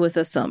with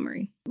a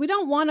summary. We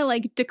don't want to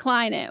like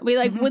decline it. We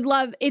would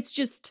love, it's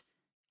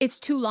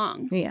too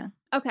long. Yeah.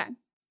 Okay.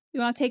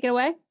 You want to take it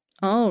away?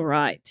 All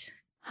right.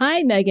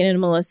 Hi, Megan and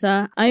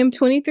Melissa. I am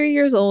 23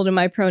 years old and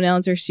my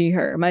pronouns are she,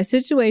 her. My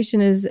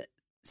situation is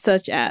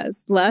such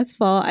as last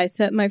fall, I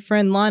set my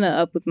friend Lana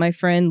up with my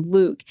friend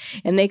Luke,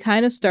 and they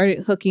kind of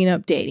started hooking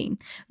up dating.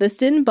 This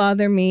didn't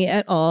bother me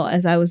at all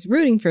as I was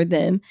rooting for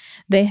them.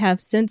 They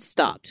have since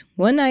stopped.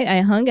 One night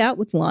I hung out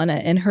with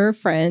Lana and her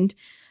friend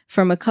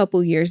from a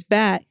couple years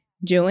back,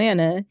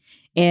 Joanna,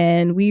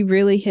 and we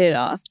really hit it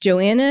off.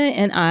 Joanna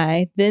and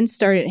I then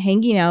started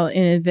hanging out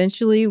and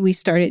eventually we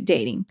started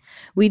dating.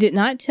 We did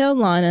not tell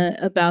Lana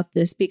about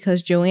this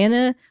because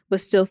Joanna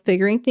was still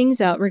figuring things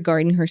out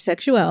regarding her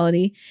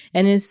sexuality,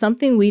 and it is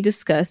something we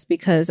discussed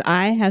because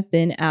I have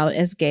been out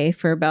as gay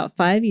for about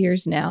 5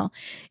 years now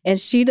and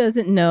she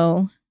doesn't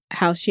know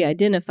how she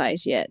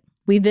identifies yet.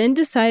 We then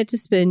decided to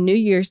spend New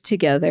Year's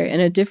together in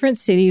a different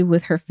city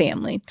with her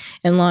family,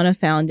 and Lana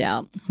found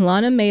out.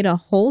 Lana made a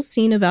whole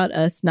scene about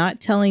us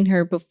not telling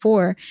her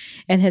before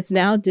and has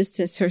now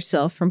distanced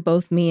herself from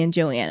both me and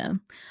Joanna.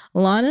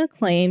 Lana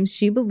claims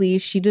she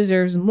believes she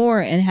deserves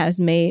more and has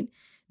made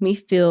me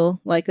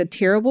feel like a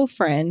terrible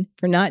friend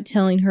for not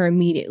telling her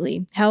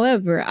immediately.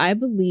 However, I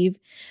believe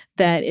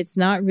that it's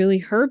not really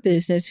her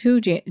business who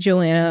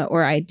Joanna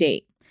or I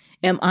date.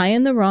 Am I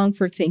in the wrong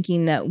for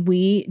thinking that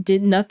we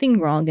did nothing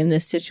wrong in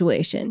this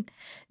situation?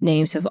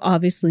 Names have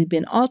obviously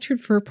been altered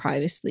for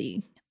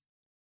privacy.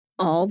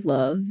 All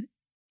love,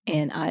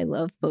 and I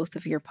love both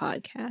of your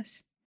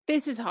podcasts.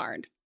 This is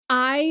hard.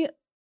 I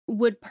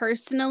would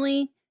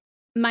personally,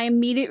 my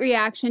immediate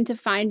reaction to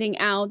finding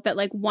out that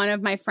like one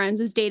of my friends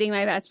was dating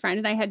my best friend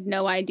and I had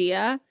no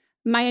idea,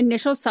 my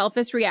initial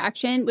selfish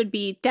reaction would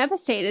be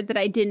devastated that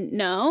I didn't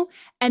know.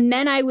 And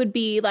then I would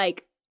be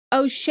like,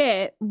 oh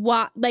shit,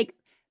 what? Like,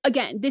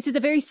 again, this is a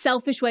very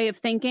selfish way of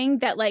thinking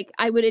that like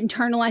I would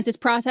internalize this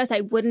process.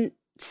 I wouldn't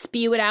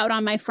spew it out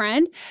on my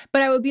friend,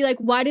 but I would be like,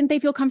 why didn't they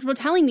feel comfortable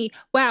telling me,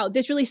 wow,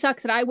 this really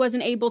sucks that I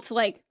wasn't able to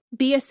like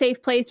be a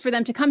safe place for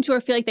them to come to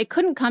or feel like they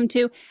couldn't come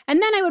to.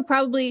 And then I would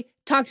probably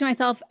talk to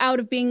myself out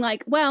of being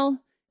like, well,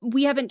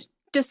 we haven't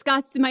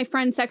discussed my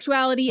friend's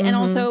sexuality. And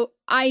also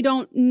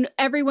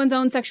everyone's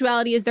own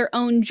sexuality is their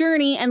own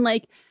journey. And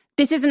like,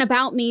 this isn't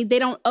about me. They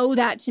don't owe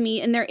that to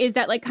me. And there is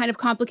that like kind of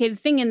complicated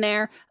thing in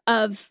there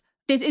of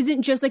this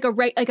isn't just like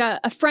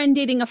a friend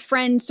dating a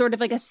friend, sort of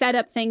like a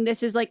setup thing.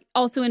 This is like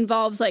also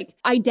involves like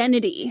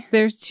identity.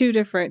 There's two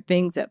different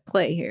things at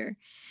play here.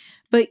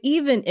 But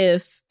even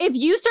if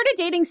you started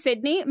dating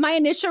Sydney, my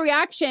initial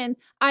reaction,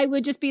 I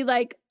would just be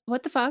like,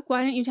 what the fuck?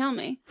 Why didn't you tell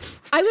me?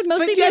 I would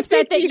mostly be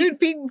upset that you'd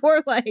be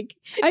more like,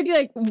 I'd be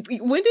like,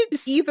 when did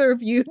either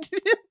of you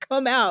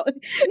come out?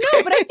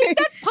 No, but I think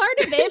that's part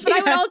of it. But I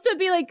would also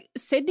be like,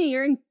 Sydney,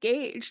 you're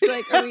engaged.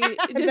 Like,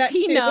 does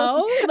he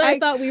know? Like, I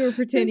thought we were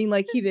pretending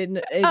like he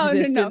didn't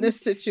exist in this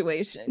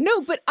situation.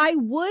 No, but I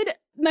would.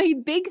 My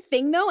big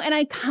thing though, and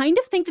I kind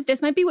of think that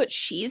this might be what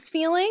she's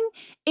feeling,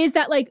 is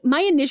that like my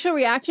initial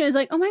reaction is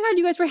like, oh my God,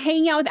 you guys were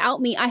hanging out without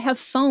me. I have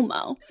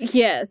FOMO.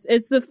 Yes,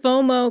 it's the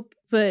FOMO,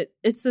 but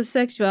it's the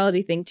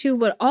sexuality thing too.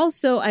 But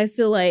also I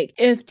feel like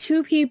if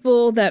two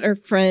people that are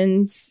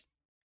friends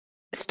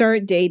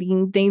start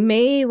dating, they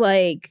may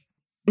like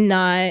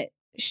not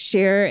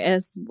share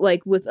as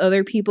like with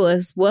other people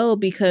as well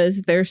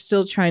because they're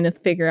still trying to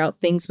figure out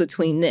things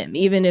between them,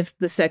 even if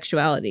the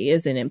sexuality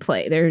isn't in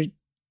play. They're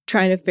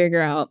trying to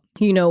figure out,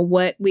 you know,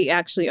 what we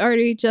actually are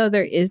to each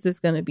other. Is this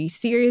going to be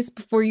serious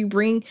before you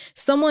bring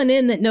someone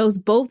in that knows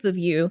both of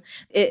you?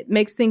 It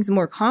makes things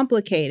more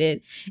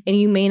complicated and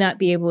you may not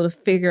be able to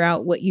figure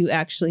out what you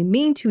actually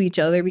mean to each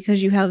other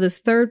because you have this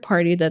third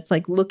party that's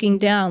like looking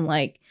down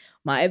like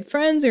my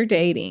friends are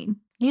dating,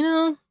 you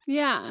know?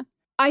 Yeah.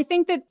 I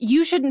think that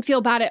you shouldn't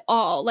feel bad at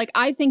all. Like,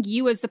 I think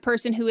you as the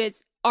person who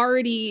is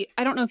already,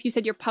 I don't know if you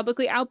said you're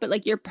publicly out, but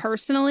like you're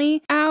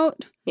personally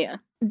out. Yeah.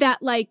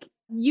 That like,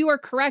 you are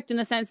correct in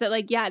the sense that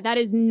like, yeah, that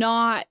is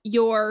not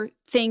your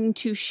thing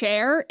to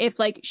share if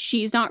like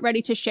she's not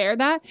ready to share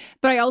that.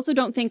 But I also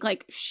don't think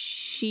like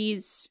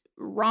she's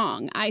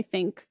wrong. I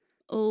think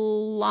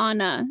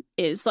Lana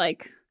is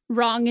like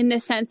wrong in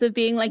the sense of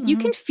being like, you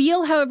can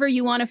feel however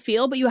you want to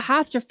feel, but you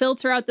have to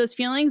filter out those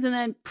feelings and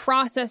then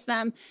process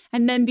them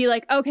and then be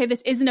like, okay,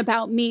 this isn't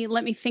about me.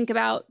 Let me think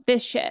about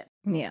this shit.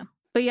 Yeah.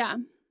 But yeah,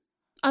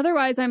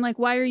 otherwise I'm like,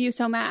 why are you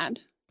so mad?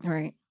 All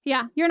right.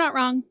 Yeah, you're not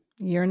wrong.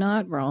 You're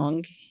not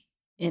wrong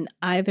in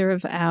either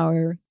of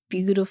our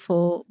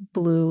beautiful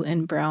blue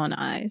and brown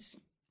eyes.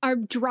 Our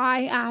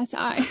dry ass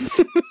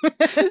eyes.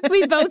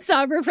 We both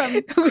suffer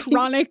from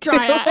chronic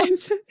dry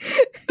eyes.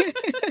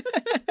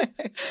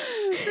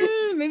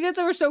 Maybe that's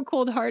why we're so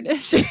cold-hearted.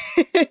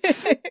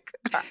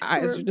 Our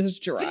eyes are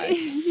just dry.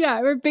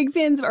 Yeah, we're big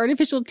fans of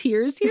artificial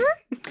tears here.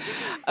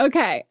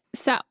 Okay,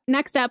 so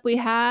next up we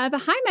have,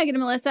 hi, Megan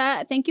and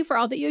Melissa. Thank you for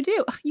all that you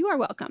do. You are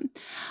welcome.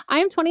 I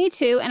am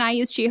 22 and I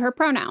use she, her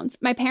pronouns.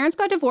 My parents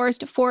got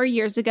divorced 4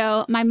 years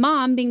ago, my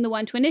mom being the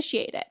one to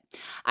initiate it.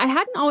 I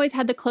hadn't always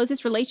had the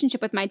closest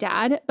relationship with my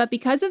dad, but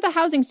because of the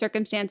housing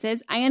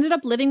circumstances, I ended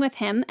up living with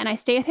him and I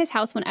stay at his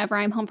house whenever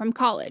I'm home from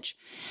college.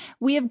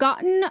 We have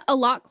gotten a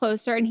lot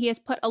closer and he has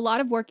put a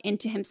lot of work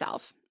into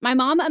himself. My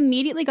mom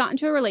immediately got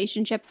into a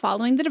relationship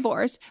following the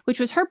divorce, which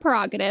was her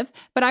prerogative,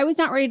 but I was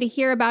not ready to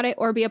hear about it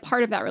or be a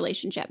part of that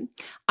relationship.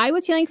 I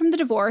was healing from the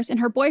divorce,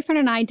 and her boyfriend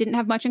and I didn't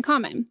have much in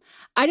common.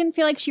 I didn't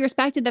feel like she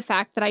respected the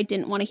fact that I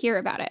didn't want to hear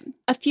about it.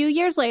 A few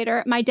years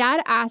later, my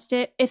dad asked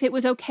it if it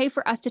was okay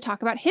for us to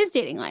talk about his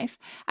dating life.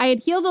 I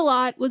had healed a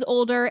lot, was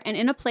older, and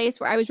in a place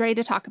where I was ready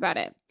to talk about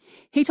it.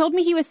 He told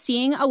me he was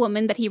seeing a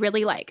woman that he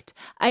really liked.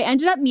 I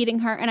ended up meeting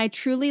her, and I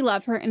truly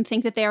love her and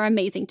think that they are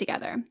amazing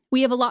together.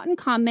 We have a lot in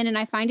common, and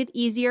I find it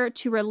easier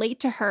to relate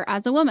to her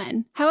as a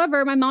woman.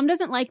 However, my mom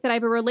doesn't like that I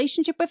have a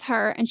relationship with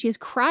her, and she has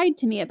cried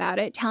to me about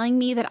it, telling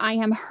me that I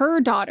am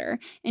her daughter,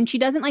 and she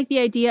doesn't like the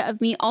idea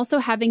of me also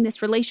having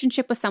this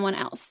relationship with someone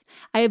else.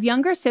 I have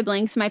younger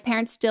siblings, so my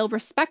parents still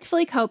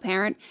respectfully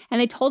co-parent,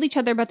 and they told each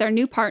other about their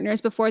new partners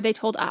before they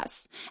told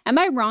us. Am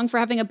I wrong for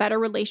having a better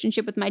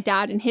relationship with my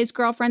dad and his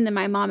girlfriend than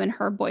my mom and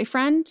her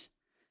boyfriend?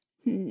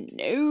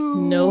 No.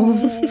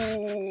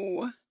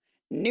 No.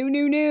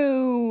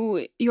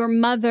 Your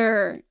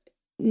mother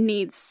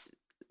needs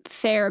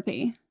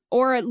therapy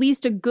or at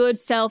least a good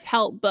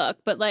self-help book.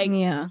 But like,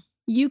 yeah,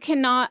 you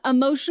cannot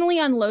emotionally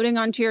unloading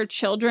onto your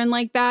children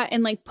like that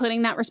and like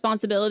putting that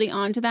responsibility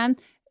onto them.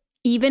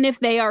 even if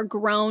they are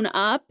grown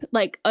up,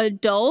 like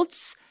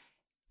adults,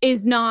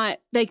 is not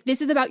like,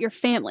 this is about your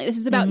family. This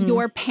is about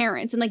your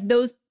parents and like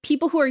those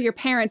people who are your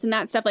parents and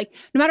that stuff. Like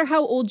no matter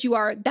how old you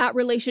are, that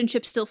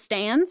relationship still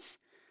stands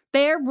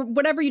there,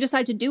 whatever you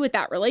decide to do with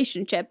that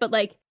relationship. But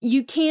like,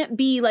 you can't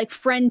be like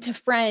friend to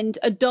friend,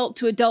 adult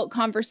to adult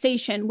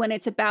conversation when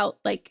it's about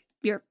like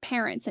your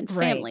parents and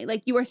family.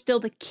 Like you are still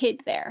the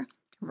kid there.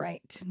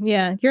 Right.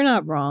 Yeah, you're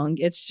not wrong.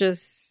 It's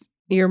just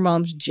your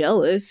mom's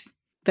jealous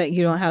that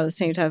you don't have the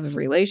same type of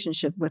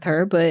relationship with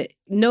her, but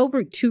no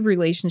two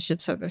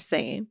relationships are the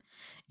same.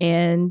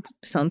 And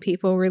some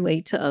people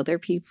relate to other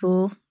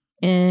people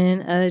in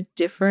a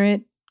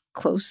different,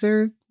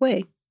 closer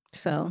way.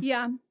 So,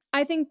 yeah,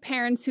 I think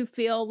parents who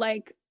feel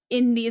like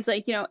in these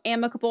like, you know,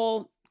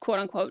 amicable, quote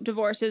unquote,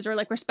 divorces or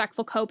like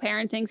respectful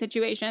co-parenting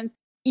situations,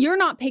 you're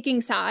not picking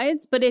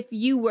sides. But if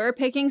you were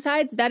picking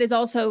sides, that is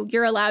also,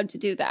 you're allowed to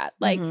do that.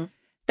 Like,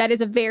 that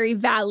is a very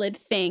valid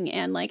thing.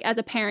 And like, as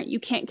a parent, you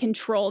can't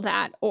control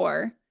that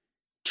or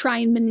try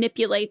and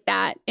manipulate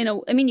that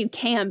I mean, you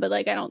can, but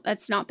like,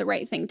 that's not the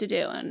right thing to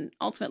do and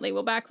ultimately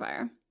will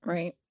backfire.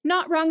 Right.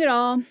 Not wrong at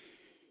all.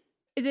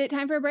 Is it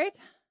time for a break?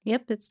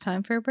 Yep, it's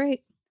time for a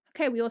break.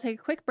 Okay, we will take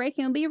a quick break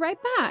and we'll be right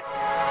back.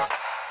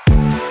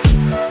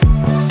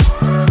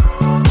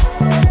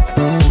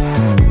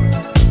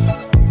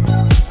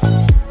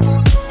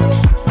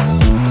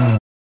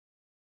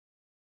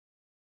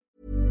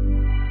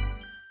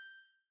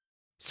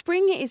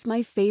 Spring is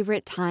my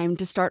favorite time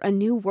to start a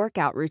new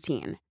workout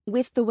routine.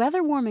 With the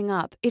weather warming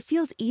up, it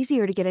feels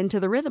easier to get into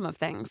the rhythm of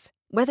things.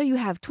 Whether you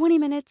have 20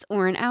 minutes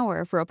or an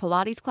hour for a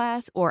Pilates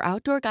class or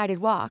outdoor guided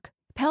walk,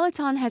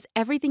 Peloton has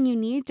everything you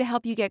need to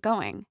help you get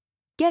going.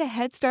 Get a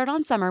head start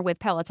on summer with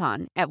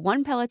Peloton at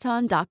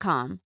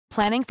onepeloton.com.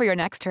 Planning for your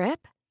next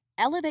trip?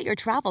 Elevate your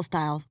travel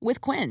style with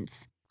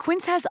Quince.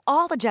 Quince has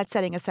all the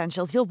jet-setting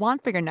essentials you'll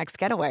want for your next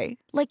getaway,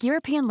 like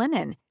European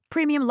linen,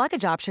 premium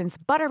luggage options,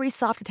 buttery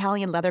soft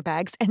Italian leather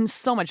bags, and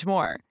so much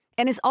more.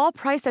 And is all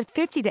priced at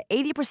 50 to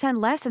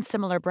 80% less than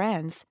similar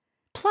brands.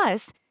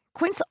 Plus,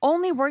 Quince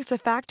only works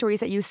with factories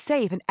that use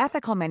safe and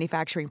ethical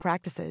manufacturing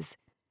practices.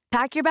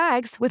 Pack your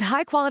bags with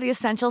high-quality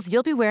essentials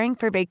you'll be wearing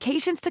for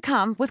vacations to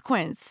come with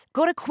Quince.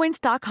 Go to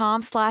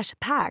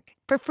quince.com/pack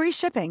for free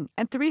shipping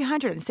and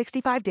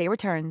 365-day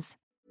returns.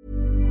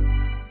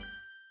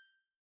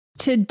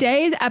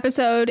 Today's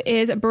episode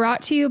is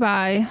brought to you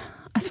by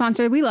a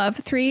sponsor we love,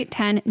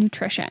 310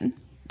 Nutrition.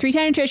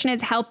 310 Nutrition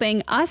is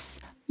helping us,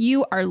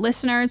 you, our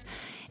listeners,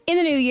 in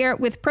the new year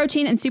with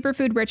protein and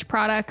superfood-rich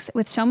products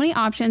with so many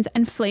options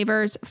and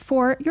flavors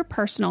for your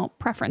personal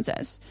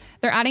preferences.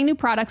 They're adding new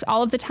products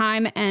all of the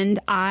time, and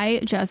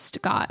I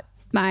just got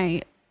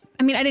I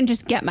didn't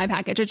just get my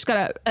package. I just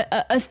got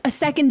a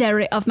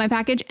secondary of my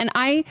package, and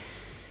I,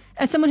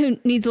 as someone who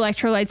needs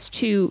electrolytes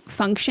to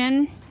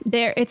function,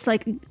 it's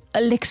like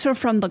elixir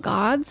from the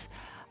gods.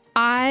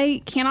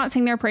 I cannot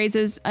sing their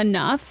praises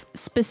enough.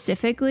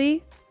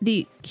 Specifically,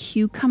 the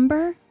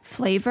cucumber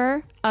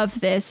flavor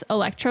of this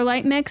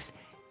electrolyte mix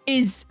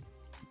is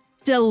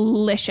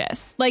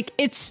delicious. Like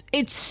it's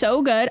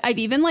so good. I've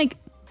even like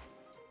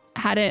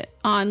had it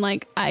on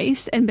like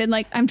ice and been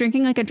like, I'm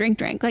drinking like a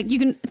drink. Like you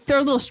can throw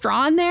a little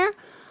straw in there.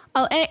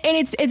 And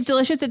it's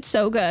delicious. It's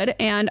so good.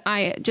 And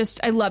I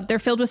love, they're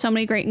filled with so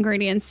many great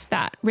ingredients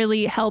that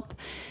really help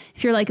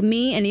if you're like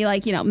me and you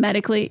like, you know,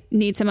 medically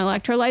need some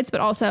electrolytes,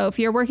 but also if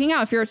you're working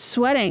out, if you're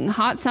sweating,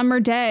 hot summer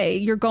day,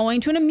 you're going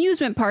to an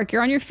amusement park,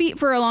 you're on your feet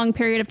for a long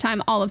period of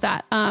time, all of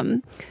that.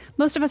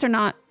 Most of us are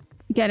not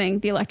getting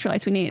the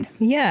electrolytes we need.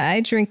 Yeah,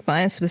 I drink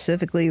mine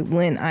specifically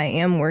when I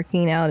am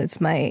working out. It's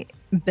my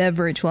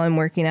beverage while I'm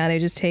working out. I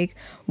just take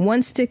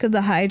 1 stick of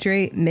the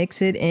hydrate,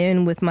 mix it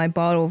in with my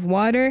bottle of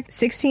water.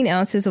 16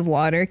 ounces of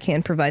water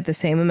can provide the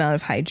same amount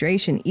of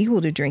hydration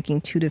equal to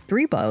drinking 2 to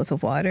 3 bottles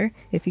of water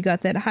if you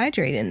got that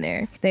hydrate in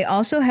there. They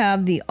also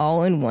have the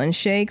all-in-one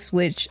shakes,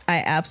 which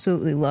I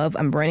absolutely love.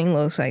 I'm running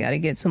low, so I got to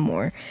get some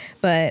more.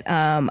 But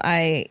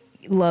I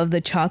love the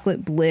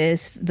chocolate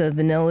bliss, the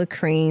vanilla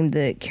cream,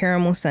 the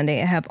caramel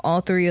sundae. I have all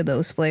 3 of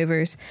those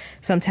flavors.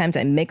 Sometimes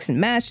I mix and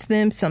match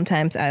them.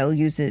 Sometimes I'll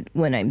use it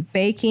when I'm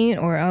baking,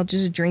 or I'll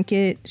just drink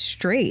it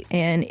straight.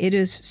 And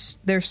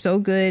they're so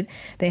good.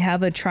 They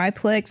have a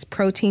triplex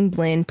protein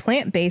blend,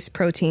 plant-based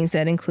proteins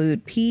that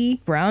include pea,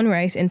 brown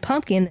rice, and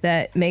pumpkin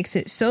that makes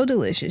it so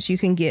delicious. You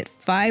can get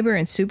fiber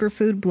and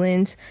superfood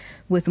blends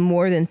with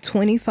more than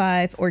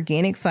 25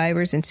 organic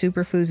fibers and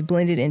superfoods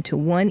blended into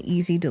one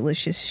easy,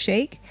 delicious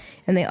shake.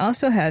 And they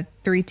also have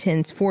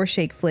 310's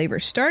 4-shake flavor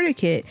starter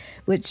kit,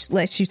 which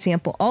lets you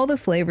sample all the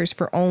flavors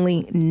for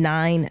only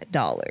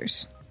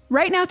 $9.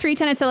 Right now,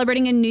 310 is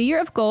celebrating a new year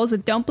of goals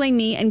with Don't Blame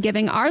Me and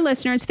giving our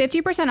listeners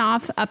 50%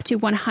 off up to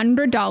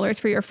 $100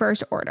 for your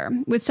first order.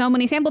 With so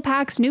many sample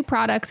packs, new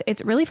products,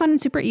 it's really fun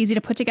and super easy to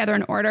put together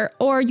an order,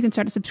 or you can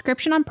start a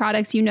subscription on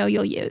products you know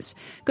you'll use.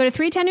 Go to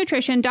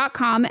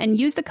 310nutrition.com and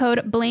use the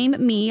code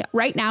BLAMEME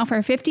right now for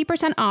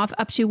 50% off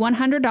up to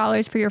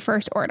 $100 for your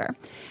first order.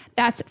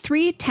 That's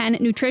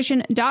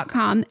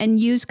 310nutrition.com and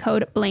use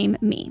code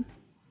BLAMEME.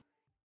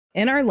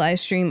 In our live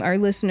stream, our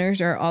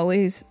listeners are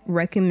always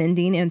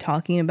recommending and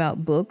talking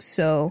about books.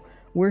 So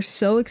we're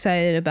so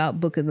excited about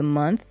Book of the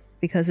Month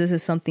because this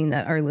is something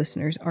that our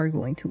listeners are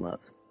going to love.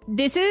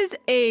 This is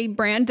a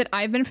brand that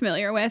I've been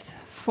familiar with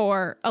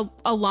for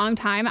a long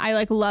time.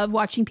 I love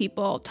watching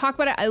people talk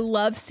about it. I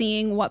love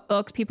seeing what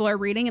books people are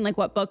reading and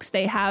what books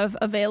they have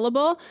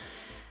available.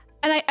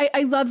 And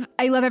I love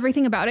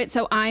everything about it.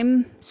 So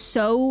I'm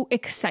so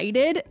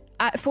excited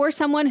for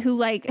someone who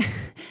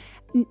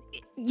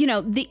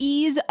the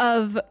ease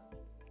of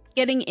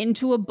getting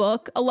into a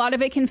book, a lot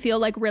of it can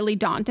feel really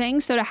daunting.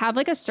 So to have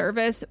a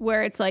service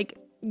where it's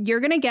you're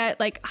going to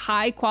get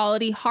high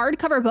quality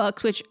hardcover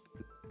books, which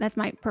that's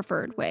my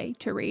preferred way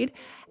to read,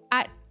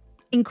 at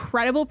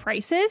incredible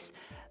prices,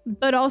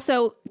 but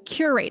also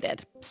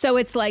curated. So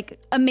it's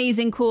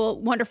amazing, cool,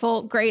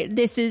 wonderful, great.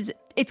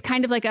 It's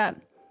kind of a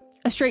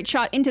straight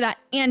shot into that,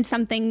 and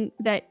something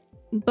that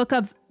Book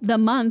of the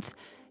Month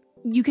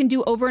you can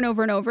do over and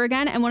over and over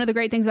again. And one of the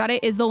great things about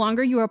it is the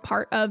longer you are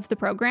part of the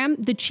program,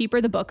 the cheaper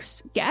the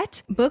books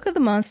get. Book of the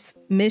Month's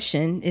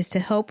mission is to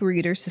help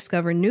readers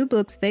discover new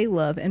books they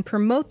love and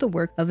promote the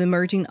work of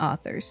emerging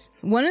authors.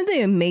 One of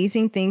the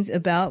amazing things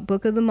about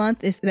Book of the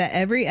Month is that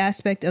every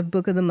aspect of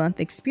Book of the Month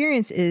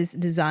experience is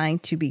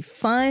designed to be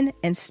fun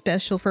and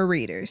special for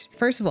readers.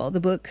 First of all,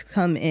 the books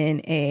come in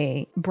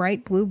a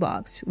bright blue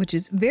box, which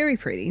is very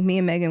pretty. Me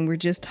and Megan were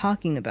just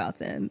talking about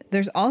them.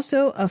 There's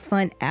also a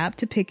fun app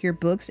to pick your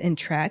books and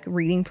track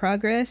reading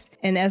progress.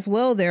 And as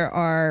well, there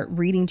are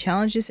reading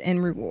challenges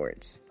and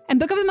rewards.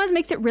 And Book of the Month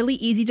makes it really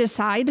easy to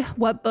decide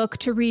what book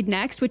to read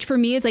next, which for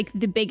me is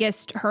the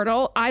biggest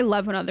hurdle. I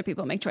love when other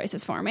people make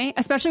choices for me,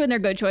 especially when they're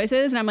good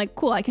choices. And I'm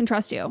cool, I can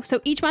trust you. So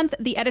each month,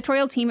 the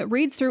editorial team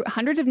reads through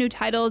hundreds of new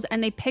titles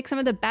and they pick some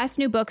of the best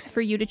new books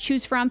for you to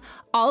choose from.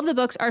 All of the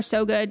books are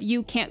so good,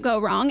 you can't go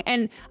wrong.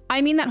 And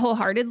I mean that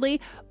wholeheartedly.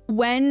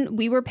 When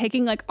we were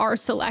picking our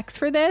selects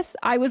for this,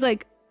 I was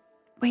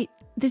wait,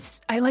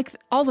 I like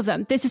all of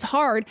them. This is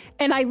hard.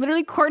 And I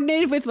literally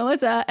coordinated with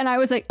Melissa and I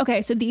was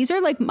okay, so these are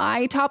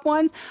my top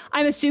ones.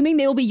 I'm assuming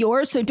they will be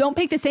yours. So don't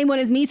pick the same one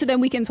as me so then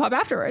we can swap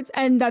afterwards.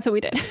 And that's what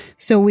we did.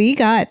 So we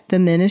got The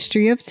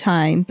Ministry of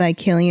Time by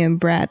Killian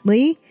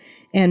Bradley.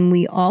 And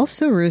we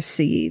also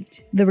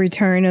received The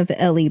Return of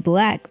Ellie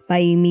Black by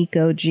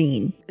Emiko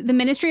Jean. The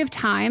Ministry of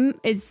Time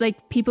is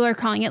people are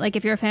calling it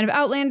if you're a fan of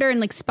Outlander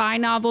and spy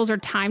novels or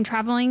time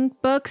traveling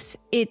books,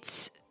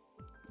 it's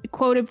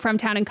quoted from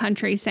Town and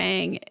Country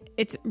saying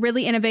it's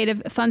really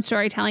innovative, fun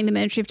storytelling. The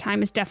Ministry of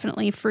Time is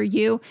definitely for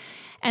you,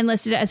 and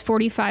listed as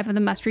 45 of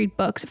the must-read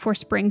books for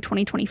spring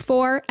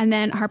 2024. And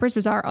then Harper's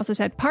Bazaar also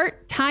said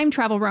part time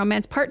travel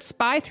romance, part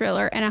spy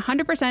thriller, and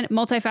 100%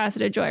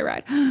 multifaceted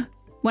joyride.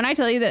 When I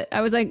tell you that,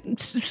 I was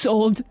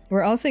sold.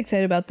 We're also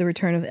excited about The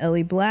Return of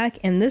Ellie Black,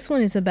 and this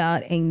one is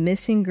about a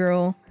missing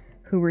girl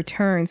who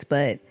returns,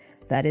 but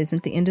that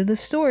isn't the end of the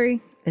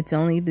story. It's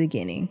only the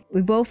beginning.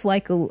 We both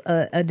like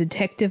a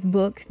detective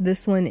book.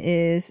 This one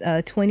is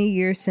 20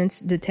 years since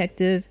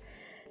Detective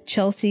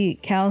Chelsea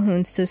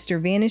Calhoun's sister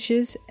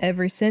vanishes.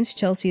 Ever since,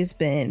 Chelsea has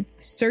been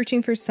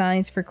searching for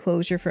signs for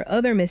closure for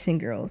other missing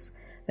girls,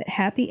 but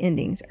happy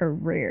endings are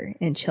rare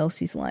in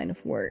Chelsea's line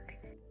of work,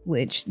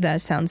 which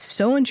that sounds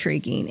so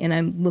intriguing, and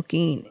I'm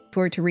looking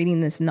forward to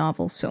reading this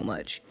novel so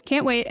much.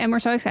 Can't wait, and we're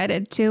so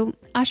excited to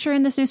usher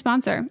in this new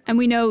sponsor. And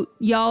we know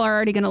y'all are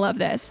already going to love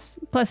this.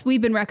 Plus,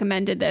 we've been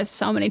recommended this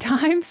so many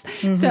times.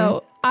 Mm-hmm.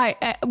 So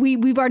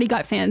we've already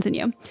got fans in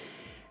you.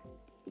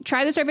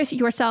 Try the service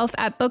yourself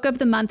at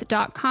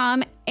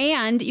bookofthemonth.com,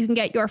 and you can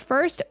get your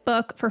first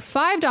book for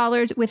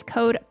 $5 with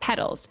code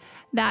PEDALS.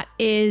 That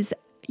is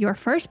your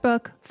first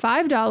book,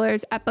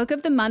 $5 at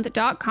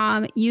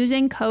bookofthemonth.com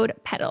using code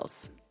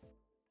PEDALS.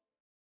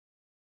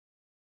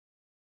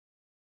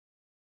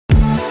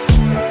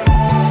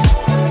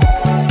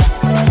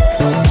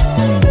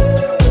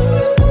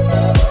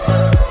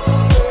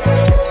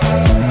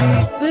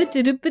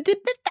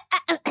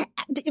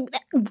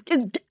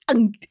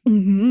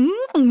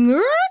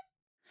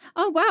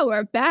 Oh, wow,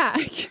 we're back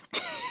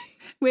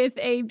with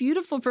a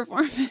beautiful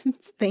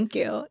performance. Thank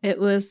you. It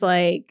was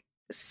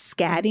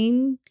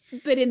scatting.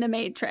 But in the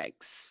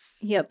Matrix.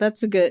 Yep,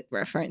 that's a good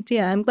reference.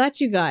 Yeah, I'm glad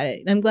you got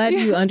it. I'm glad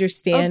you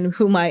understand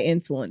who my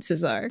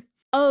influences are.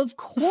 Of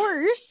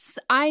course,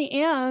 I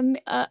am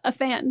a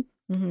fan.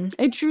 Mm-hmm.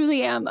 I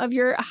truly am of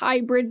your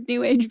hybrid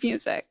new age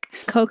music.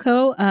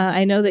 Coco,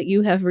 I know that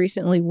you have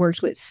recently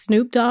worked with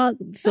Snoop Dogg.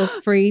 Feel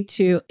free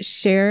to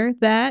share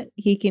that.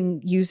 He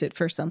can use it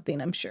for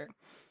something, I'm sure.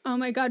 Oh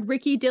my God,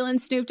 Ricky, Dylan,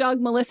 Snoop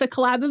Dogg, Melissa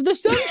collab of the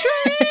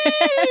century.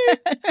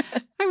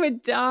 I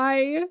would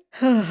die.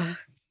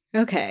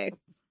 Okay.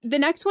 The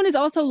next one is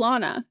also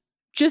Lana.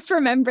 Just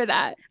remember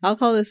that. I'll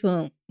call this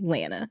one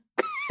Lana.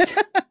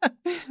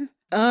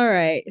 All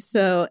right.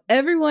 So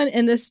everyone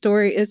in this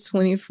story is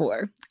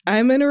 24.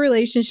 I'm in a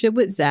relationship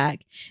with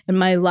Zach, and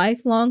my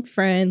lifelong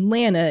friend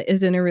Lana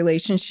is in a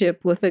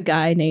relationship with a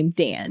guy named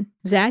Dan.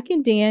 Zach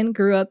and Dan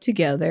grew up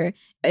together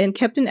and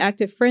kept an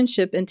active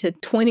friendship into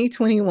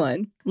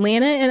 2021.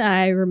 Lana and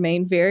I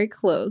remain very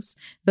close,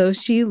 though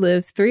she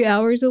lives 3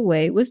 hours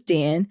away with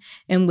Dan,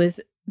 and with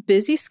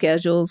busy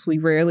schedules, we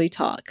rarely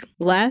talk.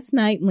 Last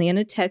night,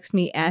 Lana texted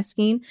me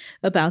asking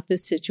about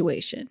this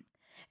situation.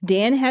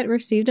 Dan had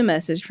received a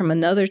message from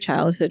another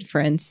childhood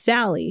friend,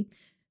 Sally,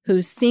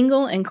 who's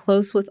single and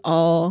close with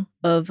all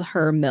of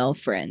her male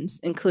friends,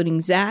 including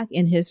Zach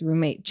and his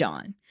roommate,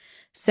 John.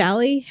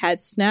 Sally had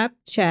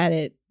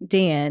Snapchatted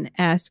Dan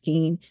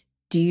asking,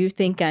 "Do you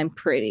think I'm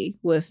pretty?"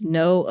 with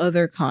no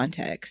other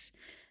context.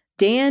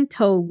 Dan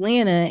told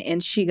Lana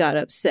and she got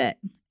upset.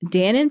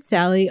 Dan and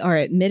Sally are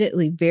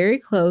admittedly very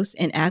close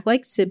and act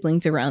like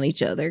siblings around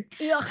each other.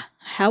 Ugh.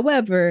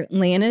 However,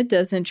 Lana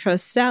doesn't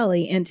trust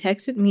Sally and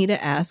texted me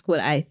to ask what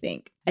I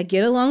think. I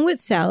get along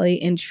with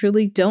Sally and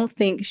truly don't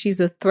think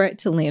she's a threat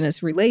to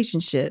Lana's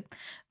relationship,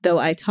 though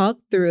I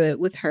talked through it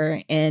with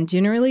her and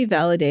generally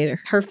validated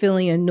her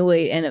feeling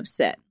annoyed and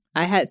upset.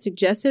 I had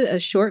suggested a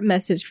short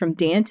message from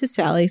Dan to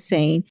Sally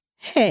saying,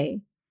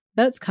 "Hey,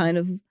 that's kind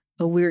of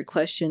a weird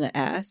question to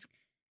ask,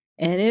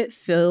 and it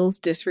feels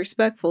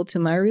disrespectful to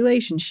my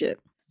relationship."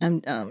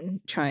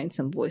 I'm trying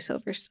some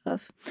voiceover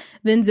stuff.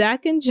 Then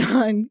Zach and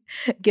John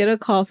get a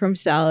call from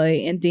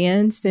Sally and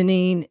Dan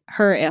sending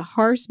her a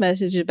harsh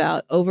message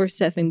about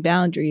overstepping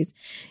boundaries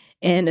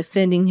and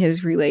offending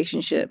his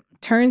relationship.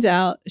 Turns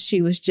out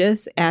she was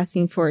just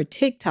asking for a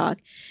TikTok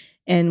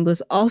and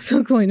was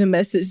also going to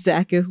message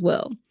Zach as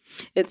well.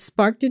 It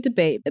sparked a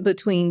debate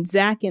between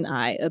Zach and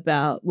I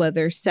about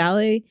whether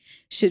Sally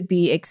should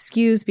be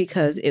excused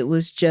because it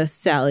was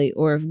just Sally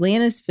or if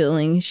Lana's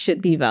feelings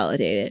should be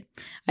validated.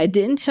 I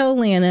didn't tell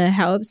Lana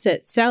how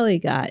upset Sally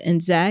got,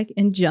 and Zach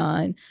and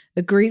John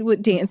agreed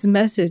with Dan's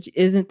message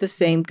isn't the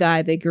same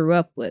guy they grew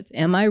up with.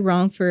 Am I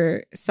wrong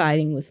for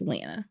siding with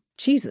Lana?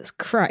 Jesus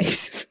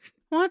Christ.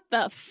 What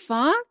the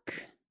fuck?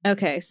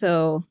 Okay,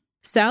 so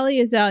Sally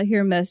is out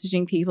here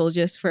messaging people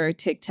just for a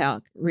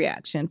TikTok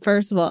reaction.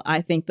 First of all, I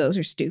think those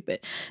are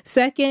stupid.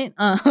 Second,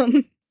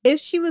 if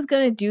she was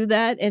going to do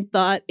that and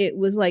thought it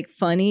was like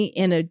funny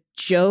and a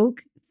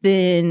joke,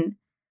 then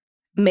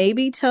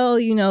maybe tell,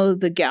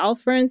 the gal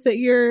friends that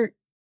you're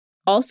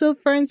also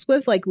friends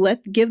with, like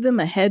give them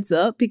a heads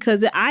up,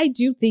 because I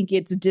do think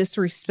it's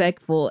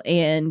disrespectful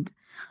and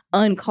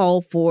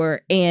uncalled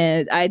for.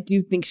 And I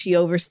do think she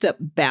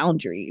overstepped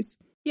boundaries.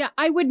 Yeah,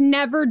 I would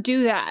never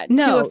do that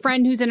to a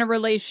friend who's in a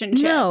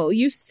relationship. No,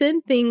 you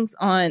send things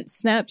on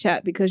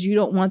Snapchat because you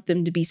don't want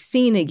them to be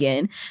seen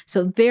again.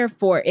 So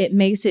therefore, it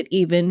makes it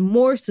even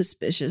more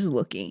suspicious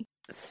looking.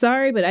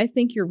 Sorry, but I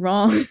think you're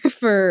wrong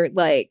for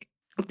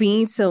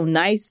being so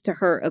nice to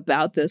her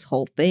about this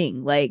whole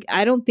thing.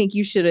 I don't think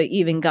you should have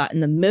even gotten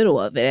in the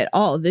middle of it at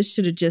all. This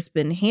should have just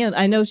been handled.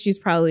 I know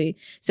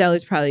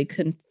Sally's probably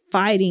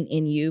confiding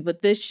in you,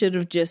 but this should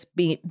have just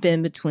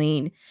been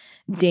between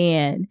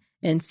Dan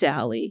and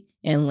Sally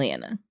and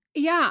Lana.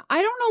 Yeah,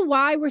 I don't know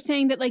why we're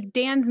saying that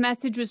Dan's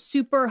message was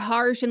super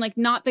harsh and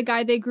not the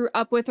guy they grew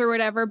up with or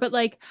whatever. But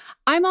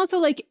I'm also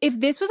if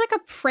this was a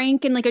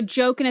prank and a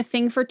joke and a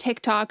thing for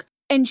TikTok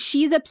and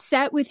she's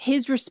upset with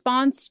his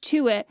response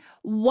to it,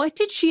 what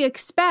did she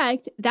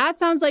expect? That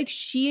sounds like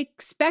she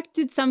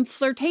expected some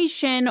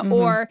flirtation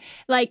or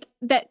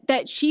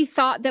that she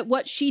thought that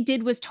what she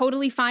did was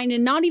totally fine.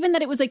 And not even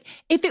that it was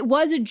if it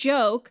was a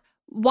joke,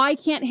 why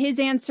can't his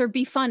answer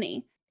be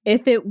funny?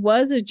 If it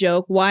was a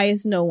joke, why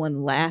is no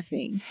one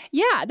laughing?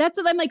 Yeah,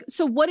 that's what I'm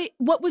so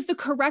what was the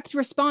correct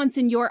response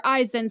in your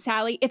eyes then,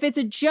 Sally? If it's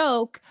a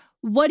joke,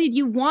 what did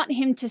you want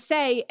him to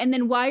say? And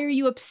then why are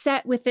you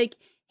upset with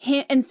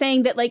him and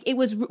saying that it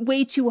was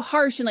way too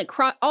harsh and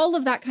all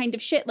of that kind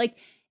of shit?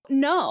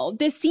 No,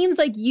 this seems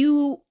like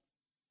you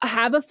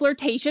have a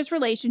flirtatious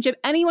relationship.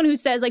 Anyone who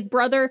says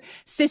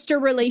brother-sister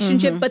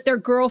relationship, but their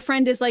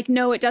girlfriend is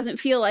no, it doesn't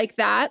feel like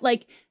that.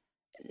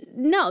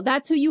 No,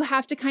 that's who you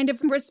have to kind of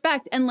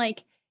respect. And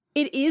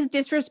it is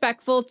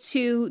disrespectful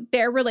to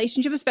their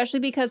relationship,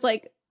 especially because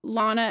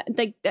Lana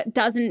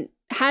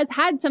has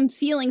had some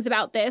feelings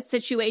about this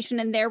situation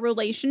in their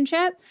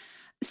relationship.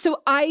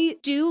 So I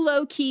do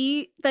low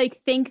key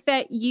think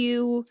that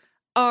you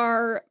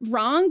are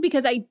wrong,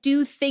 because I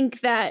do think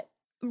that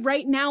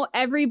right now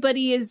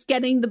everybody is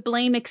getting the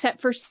blame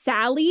except for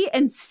Sally,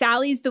 and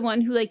Sally's the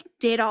one who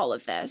did all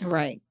of this.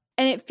 Right.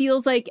 And it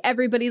feels like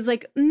everybody's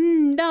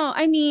no,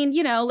 I mean,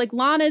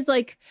 Lana's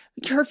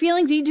her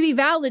feelings need to be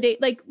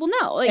validated. Well,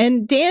 no.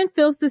 And Dan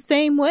feels the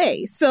same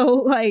way.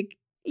 So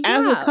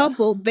as a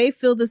couple, they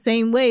feel the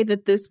same way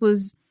that this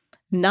was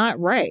not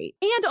right.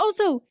 And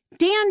also,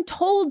 Dan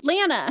told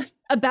Lana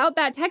about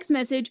that text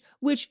message,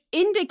 which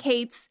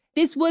indicates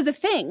this was a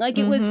thing.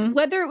 It was,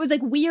 whether it was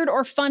weird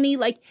or funny,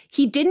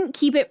 he didn't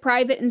keep it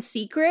private and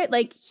secret.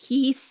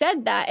 He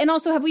said that. And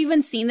also, have we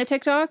even seen the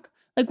TikTok?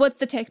 What's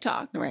the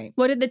TikTok? Right.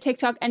 What did the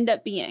TikTok end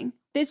up being?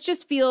 This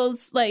just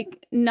feels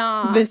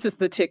nah. This is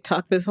the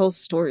TikTok. This whole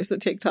story is the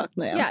TikTok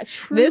now. Yeah,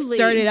 truly. This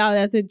started out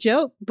as a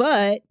joke,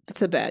 but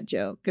it's a bad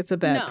joke. It's a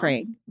bad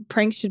prank.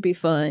 Pranks should be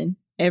fun.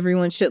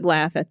 Everyone should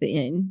laugh at the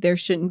end. There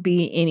shouldn't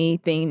be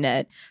anything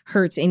that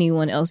hurts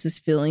anyone else's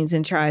feelings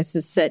and tries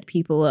to set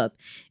people up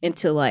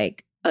into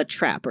a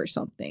trap or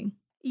something.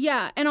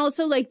 Yeah. And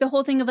also the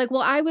whole thing of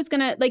I was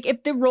gonna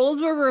if the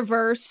roles were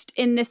reversed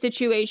in this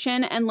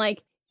situation and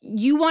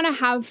you want to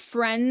have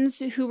friends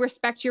who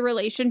respect your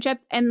relationship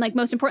and like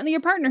most importantly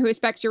your partner who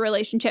respects your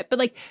relationship, but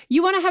like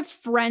you want to have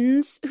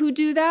friends who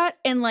do that,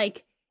 and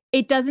like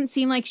it doesn't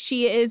seem like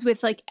she is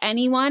with like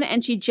anyone,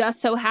 and she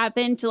just so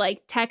happened to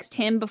like text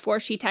him before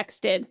she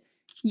texted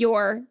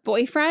your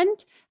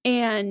boyfriend.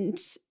 And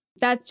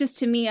that's just,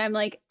 to me, I'm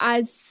like,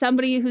 as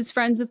somebody who's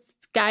friends with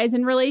guys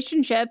in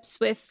relationships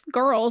with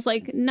girls,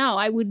 like, no,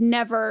 I would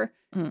never.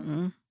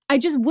 I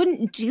just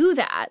wouldn't do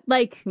that.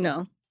 Like,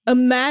 no.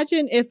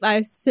 Imagine if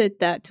I said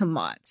that to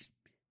Mott's.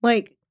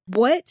 Like,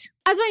 what?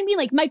 That's what I mean.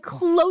 Like, my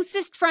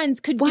closest friends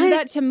could do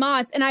that to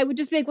Mott's, and I would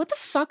just be like, what the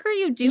fuck are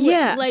you doing?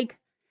 Yeah. Like,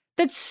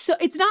 that's so,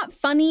 it's not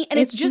funny, and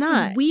it's just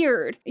not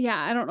weird. Yeah,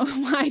 I don't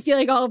know why I feel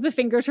like all of the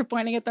fingers are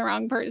pointing at the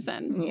wrong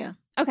person. Yeah.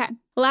 Okay,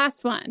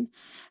 last one.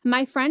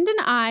 My friend and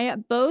I,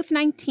 both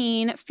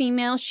 19,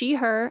 female, she,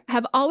 her,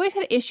 have always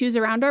had issues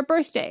around our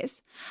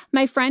birthdays.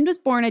 My friend was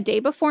born a day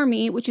before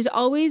me, which is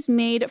always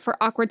made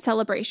for awkward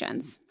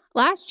celebrations.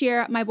 Last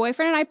year, my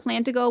boyfriend and I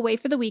planned to go away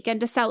for the weekend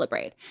to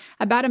celebrate.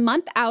 About a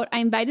month out, I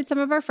invited some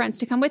of our friends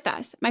to come with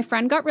us. My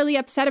friend got really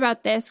upset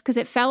about this because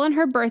it fell on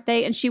her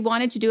birthday and she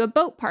wanted to do a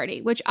boat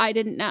party, which I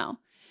didn't know.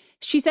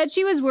 She said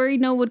she was worried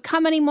no one would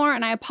come anymore,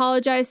 and I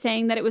apologized,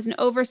 saying that it was an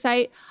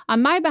oversight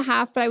on my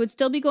behalf, but I would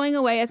still be going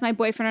away as my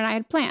boyfriend and I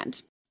had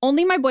planned.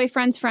 Only my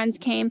boyfriend's friends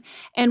came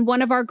and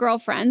one of our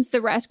girlfriends,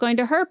 the rest going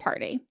to her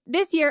party.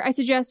 This year, I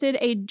suggested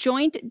a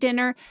joint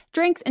dinner,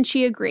 drinks, and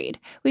she agreed.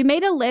 We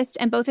made a list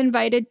and both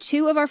invited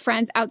 2 of our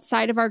friends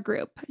outside of our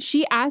group.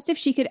 She asked if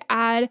she could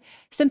add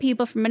some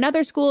people from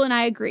another school, and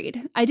I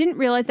agreed. I didn't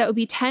realize that would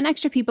be 10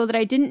 extra people that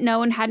I didn't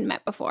know and hadn't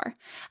met before.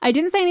 I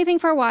didn't say anything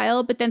for a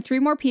while, but then 3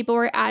 more people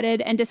were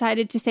added and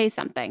decided to say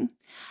something.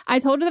 I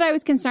told her that I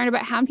was concerned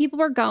about how many people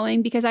were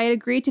going because I had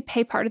agreed to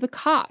pay part of the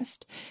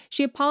cost.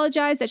 She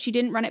apologized that she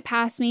didn't run it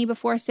past me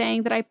before,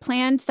 saying that I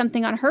planned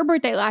something on her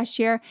birthday last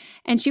year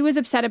and she was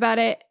upset about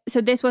it, so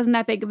this wasn't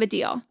that big of a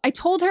deal. I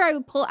told her I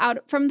would pull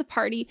out from the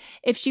party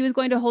if she was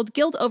going to hold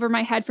guilt over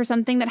my head for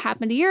something that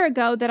happened a year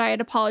ago that I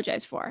had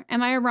apologized for.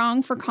 Am I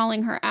wrong for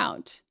calling her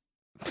out?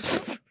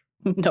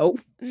 No.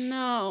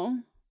 No.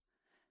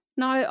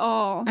 Not at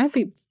all. I'd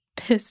be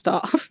pissed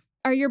off.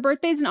 Are your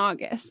birthdays in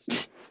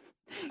August?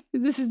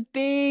 This is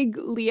big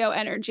Leo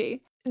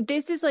energy.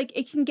 This is like,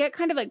 it can get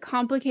kind of like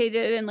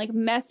complicated and like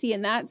messy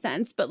in that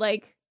sense, but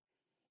like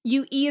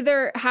you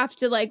either have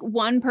to like,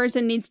 one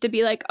person needs to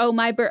be like, oh,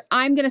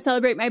 I'm going to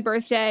celebrate my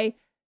birthday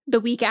the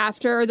week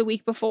after or the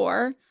week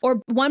before,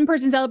 or one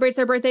person celebrates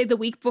their birthday the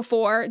week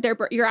before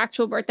your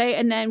actual birthday,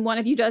 and then one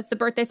of you does the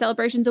birthday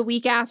celebrations a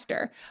week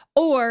after,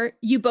 or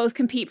you both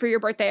compete for your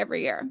birthday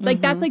every year.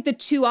 Like that's like the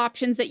 2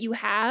 options that you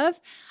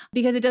have,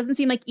 because it doesn't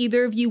seem like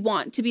either of you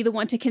want to be the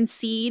one to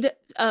concede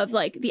of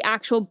like the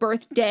actual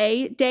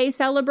birthday day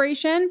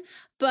celebration.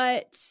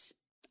 But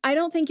I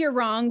don't think you're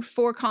wrong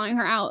for calling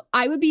her out.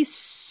 I would be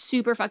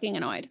super fucking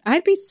annoyed.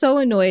 I'd be so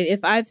annoyed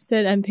if I've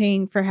said I'm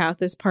paying for half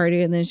this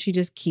party and then she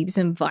just keeps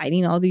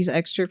inviting all these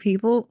extra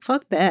people.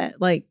 Fuck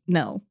that. Like,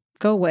 no,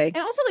 go away. And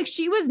also, like,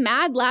 she was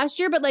mad last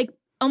year, but like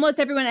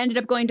almost everyone ended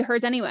up going to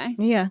hers anyway.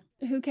 Yeah.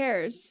 Who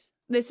cares?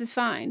 This is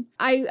fine.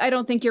 I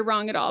don't think you're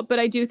wrong at all, but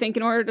I do think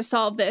in order to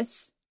solve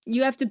this,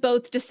 you have to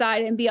both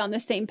decide and be on the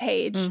same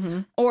page,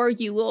 or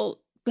you will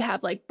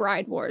have like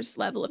bride wars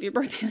level of your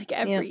birthday like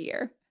every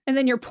year. And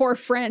then your poor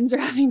friends are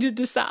having to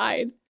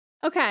decide.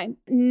 Okay,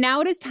 now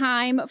it is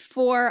time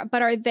for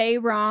But Are They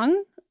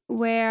Wrong?,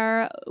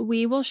 where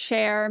we will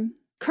share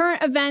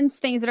current events,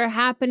 things that are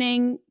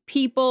happening,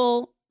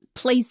 people,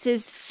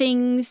 places,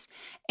 things,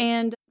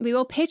 and we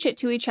will pitch it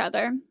to each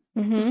other,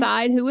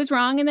 decide who was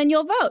wrong, and then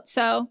you'll vote.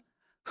 So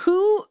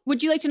who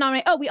would you like to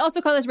nominate? Oh, we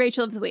also call this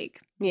Rachel of the Week.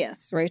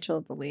 Yes, Rachel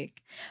of the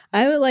Week.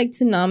 I would like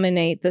to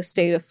nominate the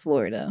state of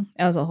Florida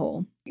as a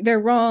whole. They're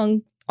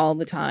wrong all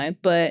the time,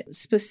 but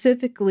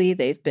specifically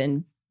they've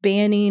been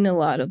banning a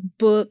lot of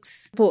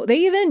books. Well, they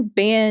even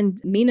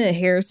banned Mina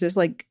Harris's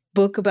like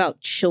book about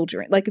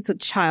children. Like it's a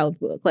child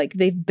book. Like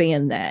they've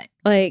banned that.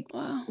 Like,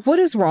 wow. What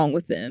is wrong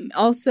with them?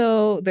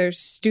 Also, their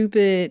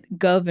stupid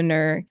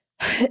governor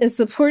is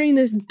supporting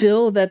this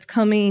bill that's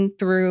coming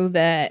through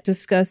that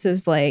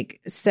discusses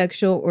like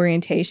sexual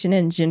orientation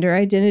and gender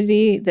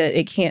identity, that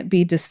it can't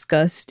be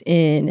discussed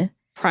in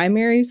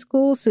primary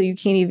school. So you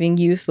can't even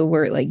use the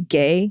word like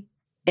gay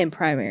in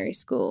primary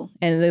school.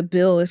 And the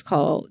bill is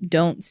called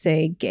Don't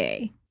Say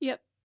Gay.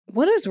 Yep.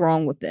 What is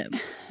wrong with them?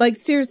 Like,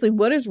 seriously,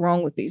 what is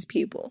wrong with these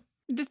people?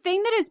 The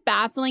thing that is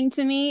baffling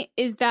to me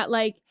is that,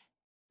 like,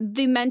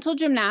 the mental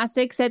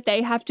gymnastics that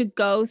they have to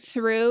go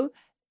through,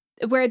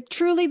 where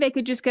truly they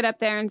could just get up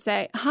there and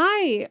say,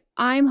 hi,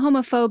 I'm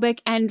homophobic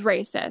and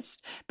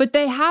racist. But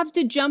they have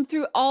to jump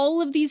through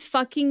all of these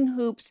fucking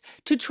hoops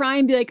to try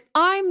and be like,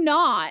 I'm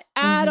not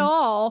at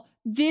all.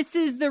 This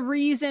is the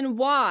reason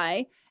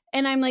why.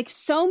 And I'm like,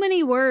 so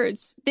many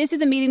words. This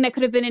is a meeting that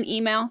could have been an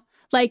email.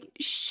 Like,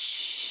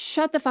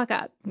 shut the fuck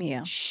up.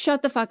 Yeah.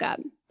 Shut the fuck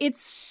up.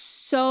 It's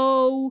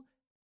so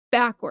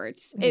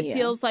backwards. It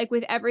feels like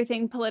with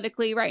everything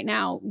politically right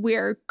now,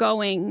 we're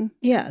going.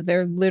 Yeah,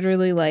 they're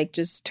literally like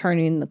just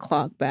turning the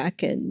clock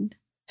back and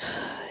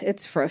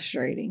It's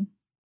frustrating.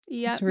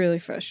 Yeah. It's really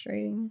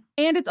frustrating.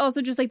 And it's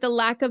also just like the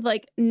lack of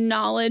like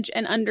knowledge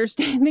and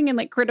understanding and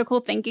like critical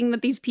thinking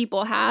that these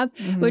people have,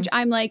 which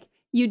I'm like,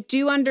 you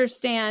do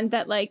understand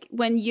that like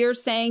when you're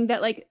saying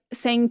that like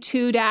saying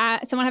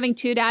someone having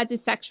two dads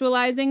is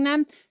sexualizing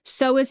them,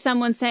 so is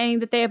someone saying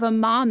that they have a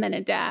mom and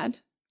a dad.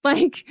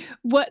 Like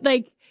what,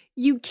 like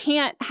you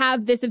can't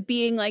have this of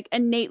being like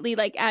innately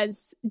like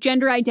as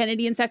gender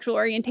identity and sexual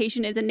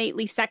orientation is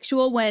innately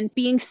sexual when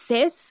being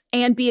cis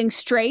and being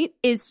straight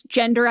is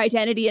gender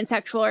identity and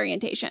sexual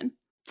orientation.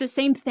 It's the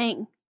same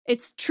thing.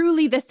 It's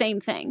truly the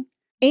same thing.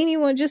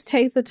 Anyone just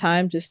take the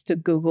time just to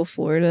Google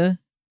Florida.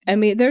 I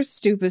mean, there's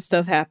stupid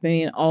stuff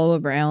happening all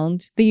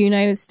around the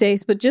United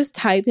States, but just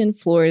type in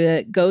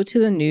Florida, go to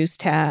the news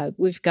tab.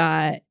 We've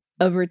got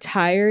a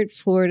retired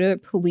Florida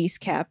police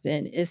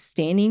captain is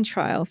standing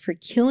trial for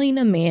killing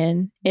a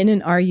man in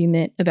an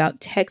argument about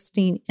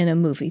texting in a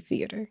movie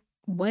theater.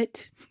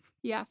 What?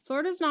 Yeah,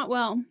 Florida's not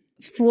well.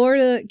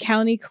 Florida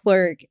county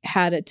clerk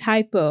had a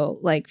typo,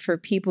 like for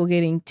people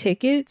getting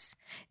tickets.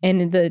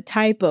 And the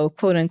typo,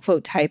 quote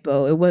unquote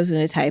typo, it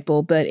wasn't a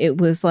typo, but it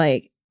was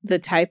like the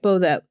typo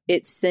that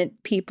it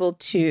sent people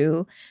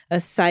to a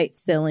site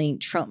selling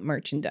Trump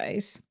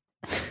merchandise.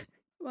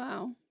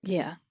 Wow.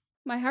 Yeah.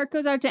 My heart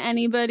goes out to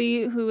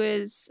anybody who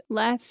is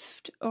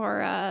left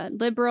or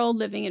liberal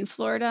living in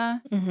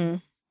Florida.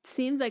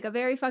 Seems like a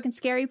very fucking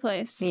scary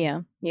place.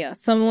 Yeah.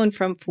 Someone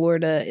from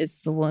Florida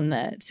is the one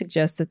that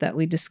suggested that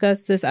we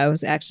discuss this. I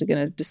was actually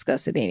going to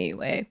discuss it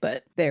anyway,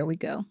 but there we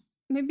go.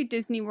 Maybe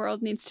Disney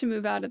World needs to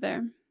move out of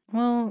there.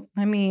 Well,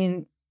 I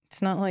mean,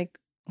 it's not like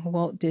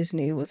Walt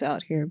Disney was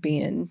out here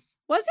being...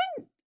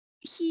 Wasn't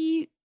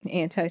he...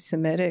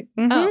 anti-Semitic?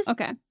 Oh,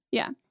 okay.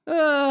 Yeah.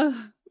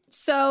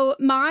 So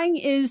mine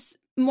is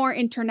more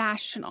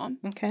international.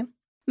 Okay.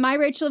 My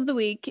Rachel of the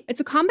Week,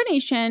 it's a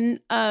combination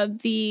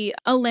of the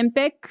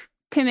Olympic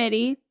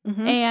Committee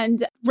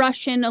and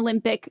Russian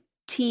Olympic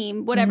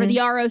team, whatever, the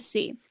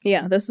ROC.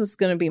 Yeah, this is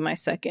going to be my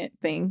second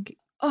thing.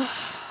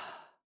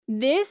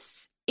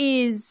 This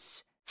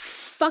is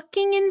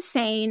fucking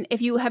insane.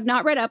 If you have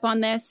not read up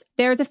on this,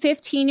 there's a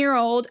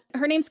 15-year-old.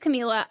 Her name's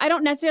Camila. I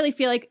don't necessarily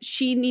feel like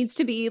she needs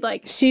to be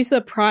like... She's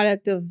a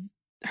product of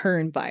her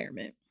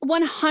environment.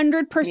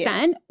 100%.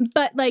 Yes.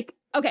 But like,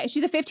 okay,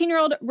 she's a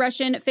 15-year-old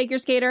Russian figure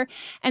skater.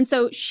 And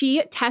so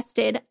she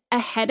tested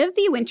ahead of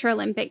the Winter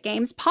Olympic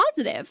Games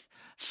positive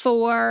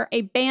for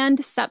a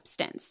banned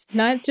substance.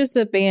 Not just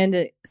a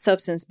banned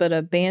substance, but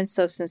a banned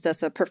substance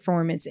that's a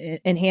performance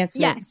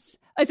enhancement. Yes.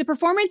 It's a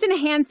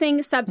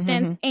performance-enhancing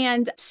substance,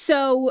 and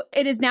so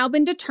it has now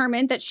been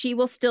determined that she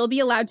will still be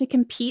allowed to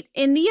compete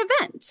in the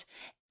event.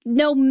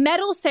 No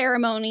medal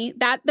ceremony,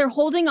 that they're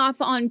holding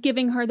off on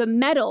giving her the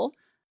medal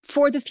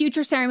for the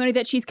future ceremony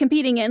that she's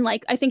competing in,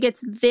 like I think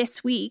it's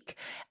this week,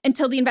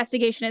 until the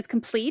investigation is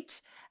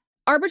complete.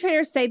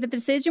 Arbitrators say that the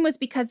decision was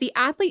because the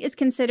athlete is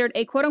considered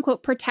a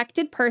quote-unquote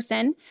protected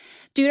person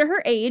due to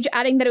her age,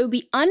 adding that it would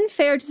be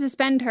unfair to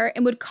suspend her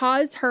and would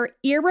cause her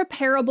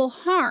irreparable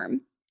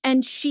harm.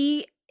 And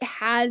she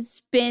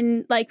has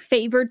been like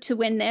favored to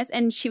win this,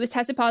 and she was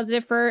tested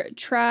positive for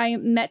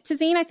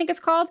trimetazine, I think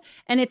it's called,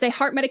 and it's a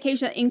heart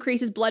medication that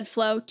increases blood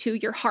flow to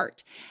your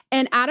heart.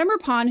 And Adam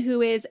Rapon,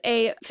 who is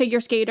a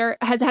figure skater,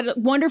 has had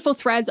wonderful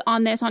threads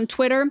on this on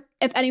Twitter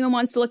if anyone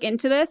wants to look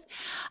into this.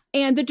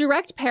 And the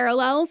direct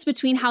parallels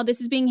between how this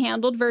is being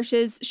handled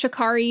versus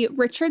Sha'Carri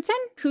Richardson,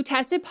 who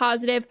tested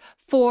positive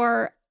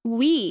for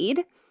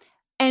weed.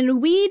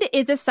 And weed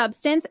is a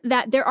substance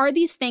that there are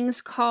these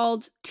things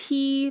called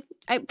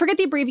I forget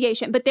the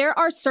abbreviation, but there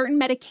are certain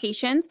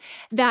medications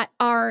that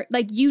are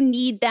like you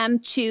need them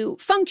to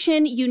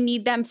function, you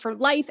need them for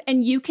life,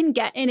 and you can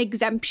get an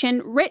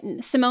exemption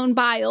written. Simone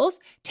Biles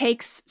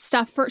takes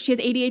stuff she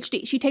has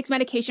ADHD. She takes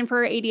medication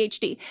for her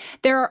ADHD.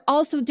 There are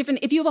also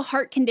different, if you have a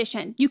heart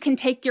condition, you can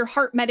take your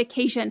heart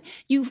medication.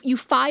 You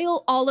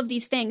file all of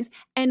these things,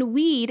 and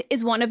weed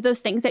is one of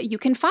those things that you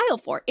can file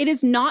for. It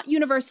is not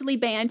universally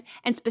banned,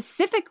 and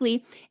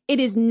specifically, it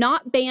is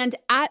not banned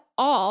at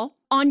all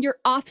on your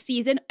off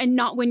season and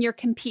not when you're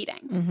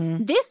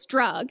competing. This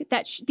drug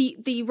that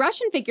the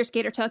Russian figure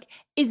skater took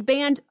is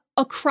banned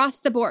across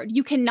the board.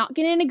 You cannot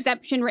get an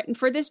exemption written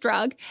for this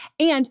drug,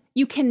 and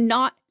you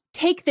cannot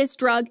take this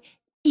drug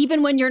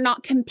even when you're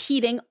not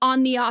competing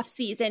on the off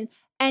season,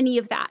 any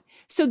of that.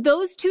 So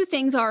those two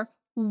things are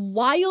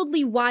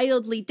wildly,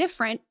 wildly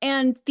different.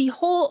 And the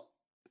whole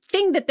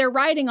thing that they're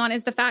riding on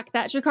is the fact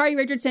that Sha'Carri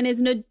Richardson is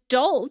an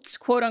adult,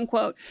 quote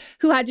unquote,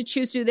 who had to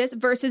choose to do this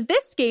versus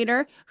this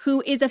skater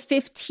who is a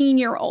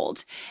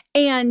 15-year-old.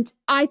 And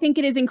I think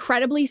it is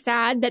incredibly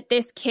sad that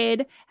this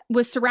kid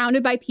was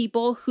surrounded by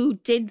people who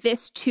did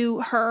this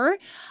to her.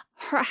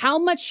 How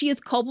much she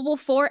is culpable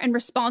for and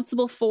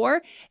responsible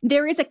for,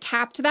 there is a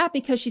cap to that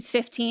because she's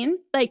 15.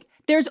 Like,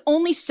 there's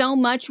only so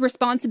much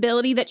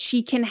responsibility that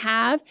she can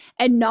have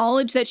and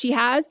knowledge that she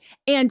has.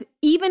 And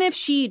even if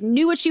she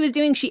knew what she was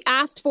doing, she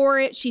asked for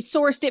it, she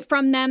sourced it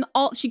from them,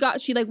 she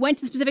went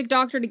to the specific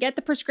doctor to get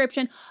the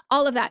prescription,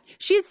 all of that.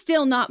 She's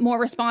still not more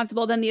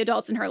responsible than the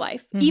adults in her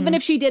life. Even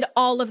if she did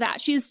all of that,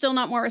 she's still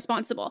not more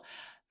responsible.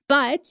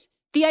 But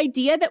the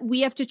idea that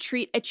we have to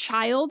treat a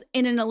child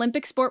in an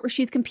Olympic sport where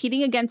she's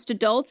competing against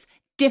adults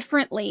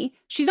differently,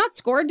 she's not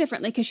scored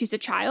differently because she's a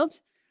child.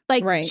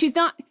 Like,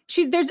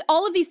 there's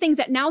all of these things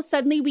that now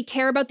suddenly we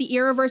care about the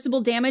irreversible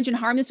damage and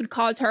harm this would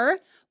cause her.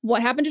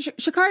 What happened to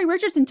Sha'Carri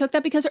Richardson took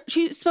that because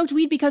she smoked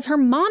weed because her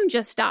mom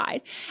just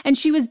died and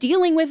she was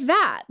dealing with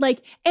that.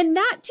 Like, and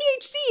that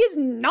THC is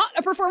not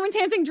a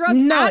performance-enhancing drug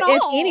at all.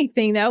 If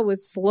anything, that would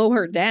slow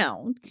her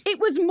down. It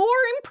was more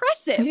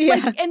impressive. Yeah.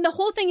 Like, and the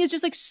whole thing is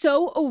just like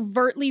so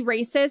overtly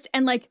racist.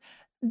 And like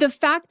the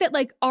fact that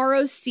like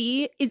ROC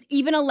is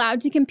even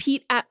allowed to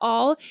compete at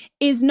all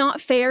is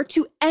not fair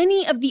to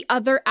any of the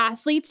other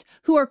athletes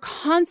who are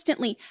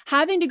constantly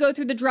having to go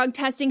through the drug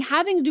testing,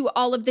 having to do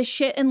all of this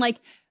shit, and like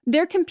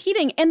they're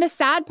competing. And the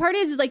sad part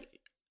is like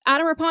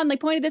Adam Rippon like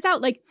pointed this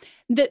out, like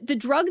the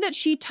drug that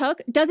she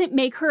took doesn't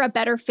make her a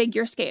better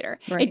figure skater.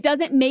 Right.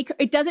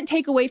 It doesn't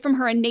take away from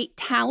her innate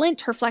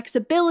talent, her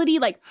flexibility,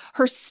 like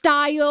her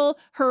style,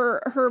 her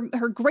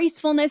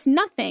gracefulness,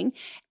 nothing.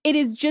 It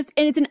is just,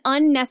 and it's an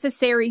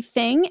unnecessary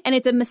thing. And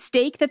it's a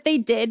mistake that they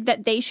did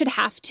that they should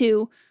have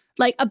to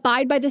like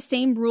abide by the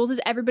same rules as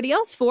everybody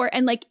else for.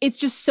 And like, it's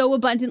just so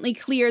abundantly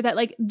clear that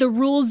like the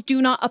rules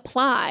do not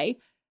apply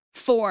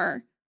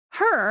for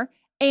her.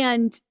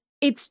 And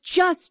it's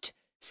just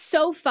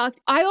so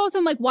fucked. I also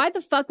am like, why the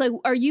fuck? Like,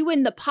 are you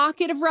in the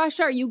pocket of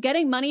Russia? Are you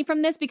getting money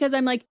from this? Because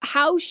I'm like,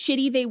 how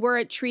shitty they were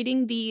at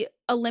treating the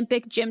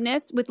Olympic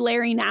gymnasts with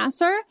Larry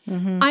Nassar.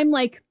 I'm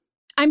like,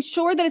 I'm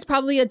sure that it's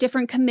probably a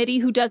different committee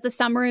who does the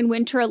summer and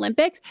winter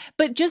Olympics,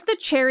 but just the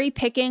cherry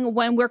picking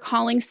when we're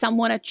calling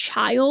someone a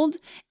child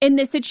in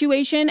this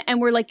situation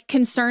and we're like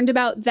concerned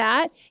about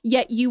that,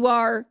 yet you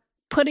are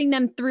putting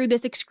them through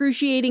this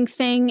excruciating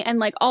thing and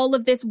like all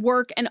of this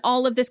work and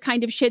all of this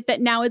kind of shit that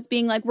now it's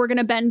being like, we're going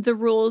to bend the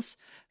rules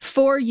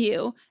for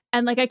you.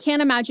 And like, I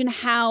can't imagine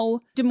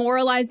how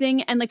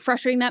demoralizing and like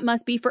frustrating that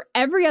must be for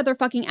every other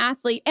fucking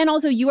athlete. And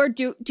also you are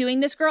doing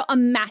this girl a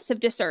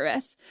massive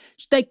disservice.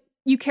 Like,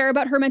 you care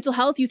about her mental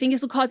health. You think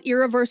this will cause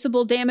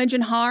irreversible damage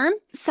and harm.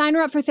 Sign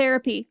her up for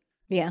therapy.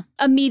 Yeah.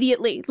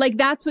 Immediately. Like,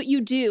 that's what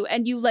you do.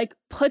 And you like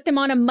put them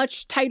on a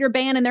much tighter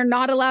ban and they're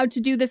not allowed to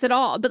do this at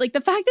all. But like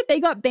the fact that they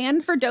got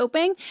banned for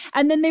doping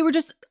and then they were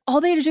just, all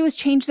they had to do was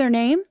change their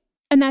name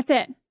and that's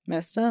it.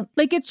 Messed up.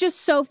 Like, it's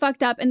just so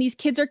fucked up. And these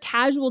kids are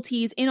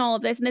casualties in all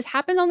of this. And this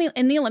happens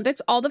in the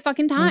Olympics all the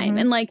fucking time.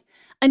 And like,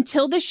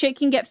 until this shit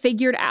can get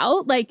figured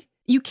out, like,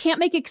 you can't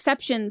make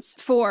exceptions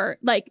for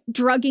like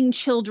drugging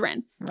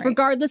children,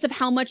 regardless of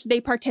how much they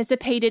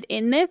participated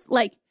in this.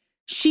 Like,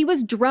 she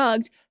was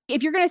drugged.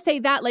 If you're going to say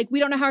that, like, we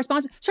don't know how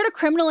responsible, start a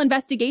criminal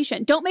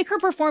investigation. Don't make her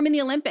perform in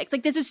the Olympics.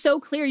 Like, this is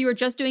so clear you were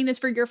just doing this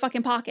for your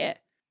fucking pocket.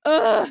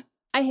 Ugh.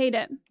 I hate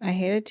it. I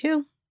hate it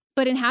too.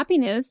 But in happy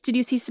news, did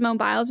you see Simone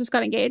Biles just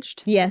got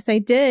engaged? Yes, I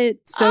did.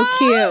 So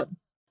cute.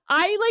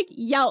 I like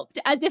yelped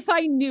as if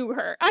I knew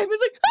her. I was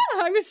like,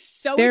 I was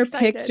so Their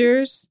excited.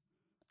 pictures,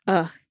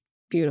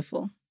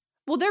 beautiful.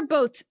 Well, they're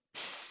both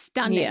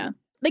stunning. Yeah.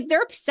 Like,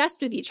 they're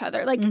obsessed with each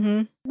other. Like,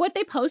 what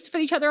they post for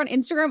each other on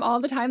Instagram all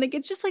the time, like,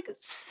 it's just, like,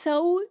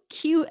 so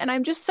cute. And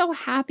I'm just so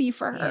happy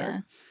for her.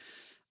 Yeah.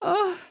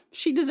 Oh,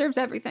 she deserves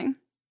everything.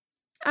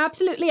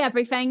 Absolutely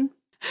everything.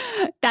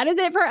 That is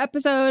it for our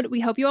episode.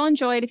 We hope you all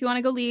enjoyed. If you want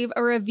to go leave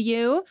a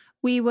review,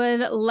 we would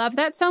love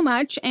that so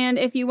much. And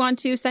if you want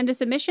to send a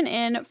submission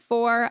in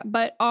for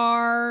But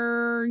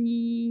Are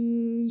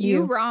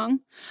You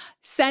Wrong?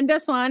 Send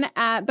us one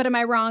at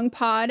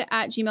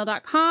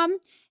butamiwrongpod@gmail.com.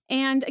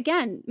 And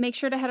again, make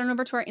sure to head on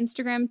over to our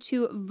Instagram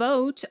to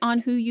vote on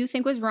who you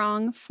think was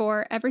wrong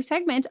for every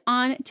segment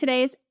on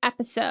today's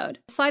episode.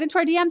 Slide into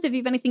our DMs if you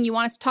have anything you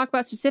want us to talk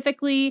about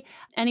specifically,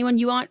 anyone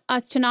you want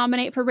us to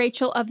nominate for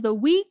Rachel of the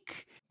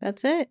Week.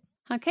 That's it.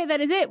 Okay,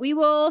 that is it. We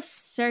will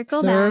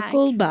circle back.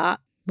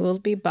 We'll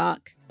be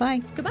back.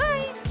 Bye.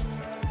 Goodbye.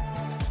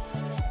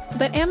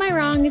 But Am I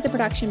Wrong is a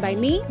production by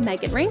me,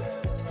 Megan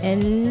Rinks.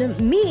 And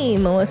me,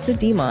 Melissa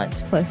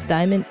DeMont, plus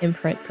Diamond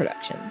Imprint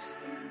Productions.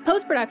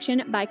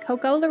 Post-production by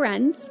Coco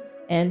Lorenz.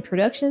 And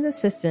production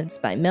assistance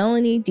by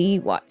Melanie D.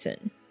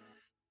 Watson.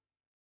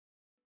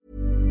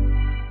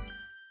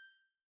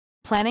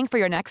 Planning for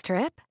your next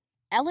trip?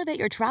 Elevate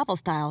your travel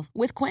style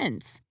with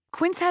Quince.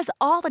 Quince has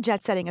all the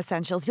jet-setting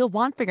essentials you'll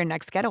want for your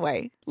next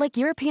getaway, like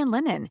European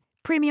linen,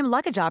 premium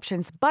luggage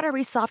options,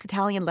 buttery soft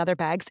Italian leather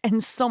bags,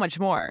 and so much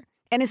more.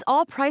 And is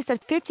all priced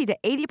at 50 to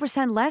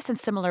 80% less than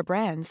similar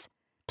brands.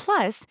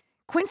 Plus,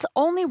 Quince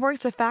only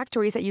works with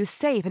factories that use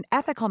safe and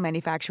ethical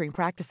manufacturing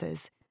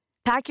practices.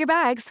 Pack your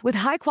bags with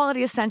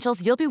high-quality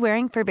essentials you'll be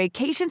wearing for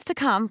vacations to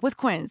come with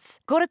Quince.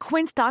 Go to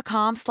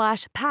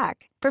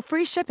quince.com/pack for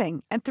free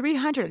shipping and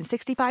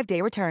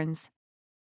 365-day returns.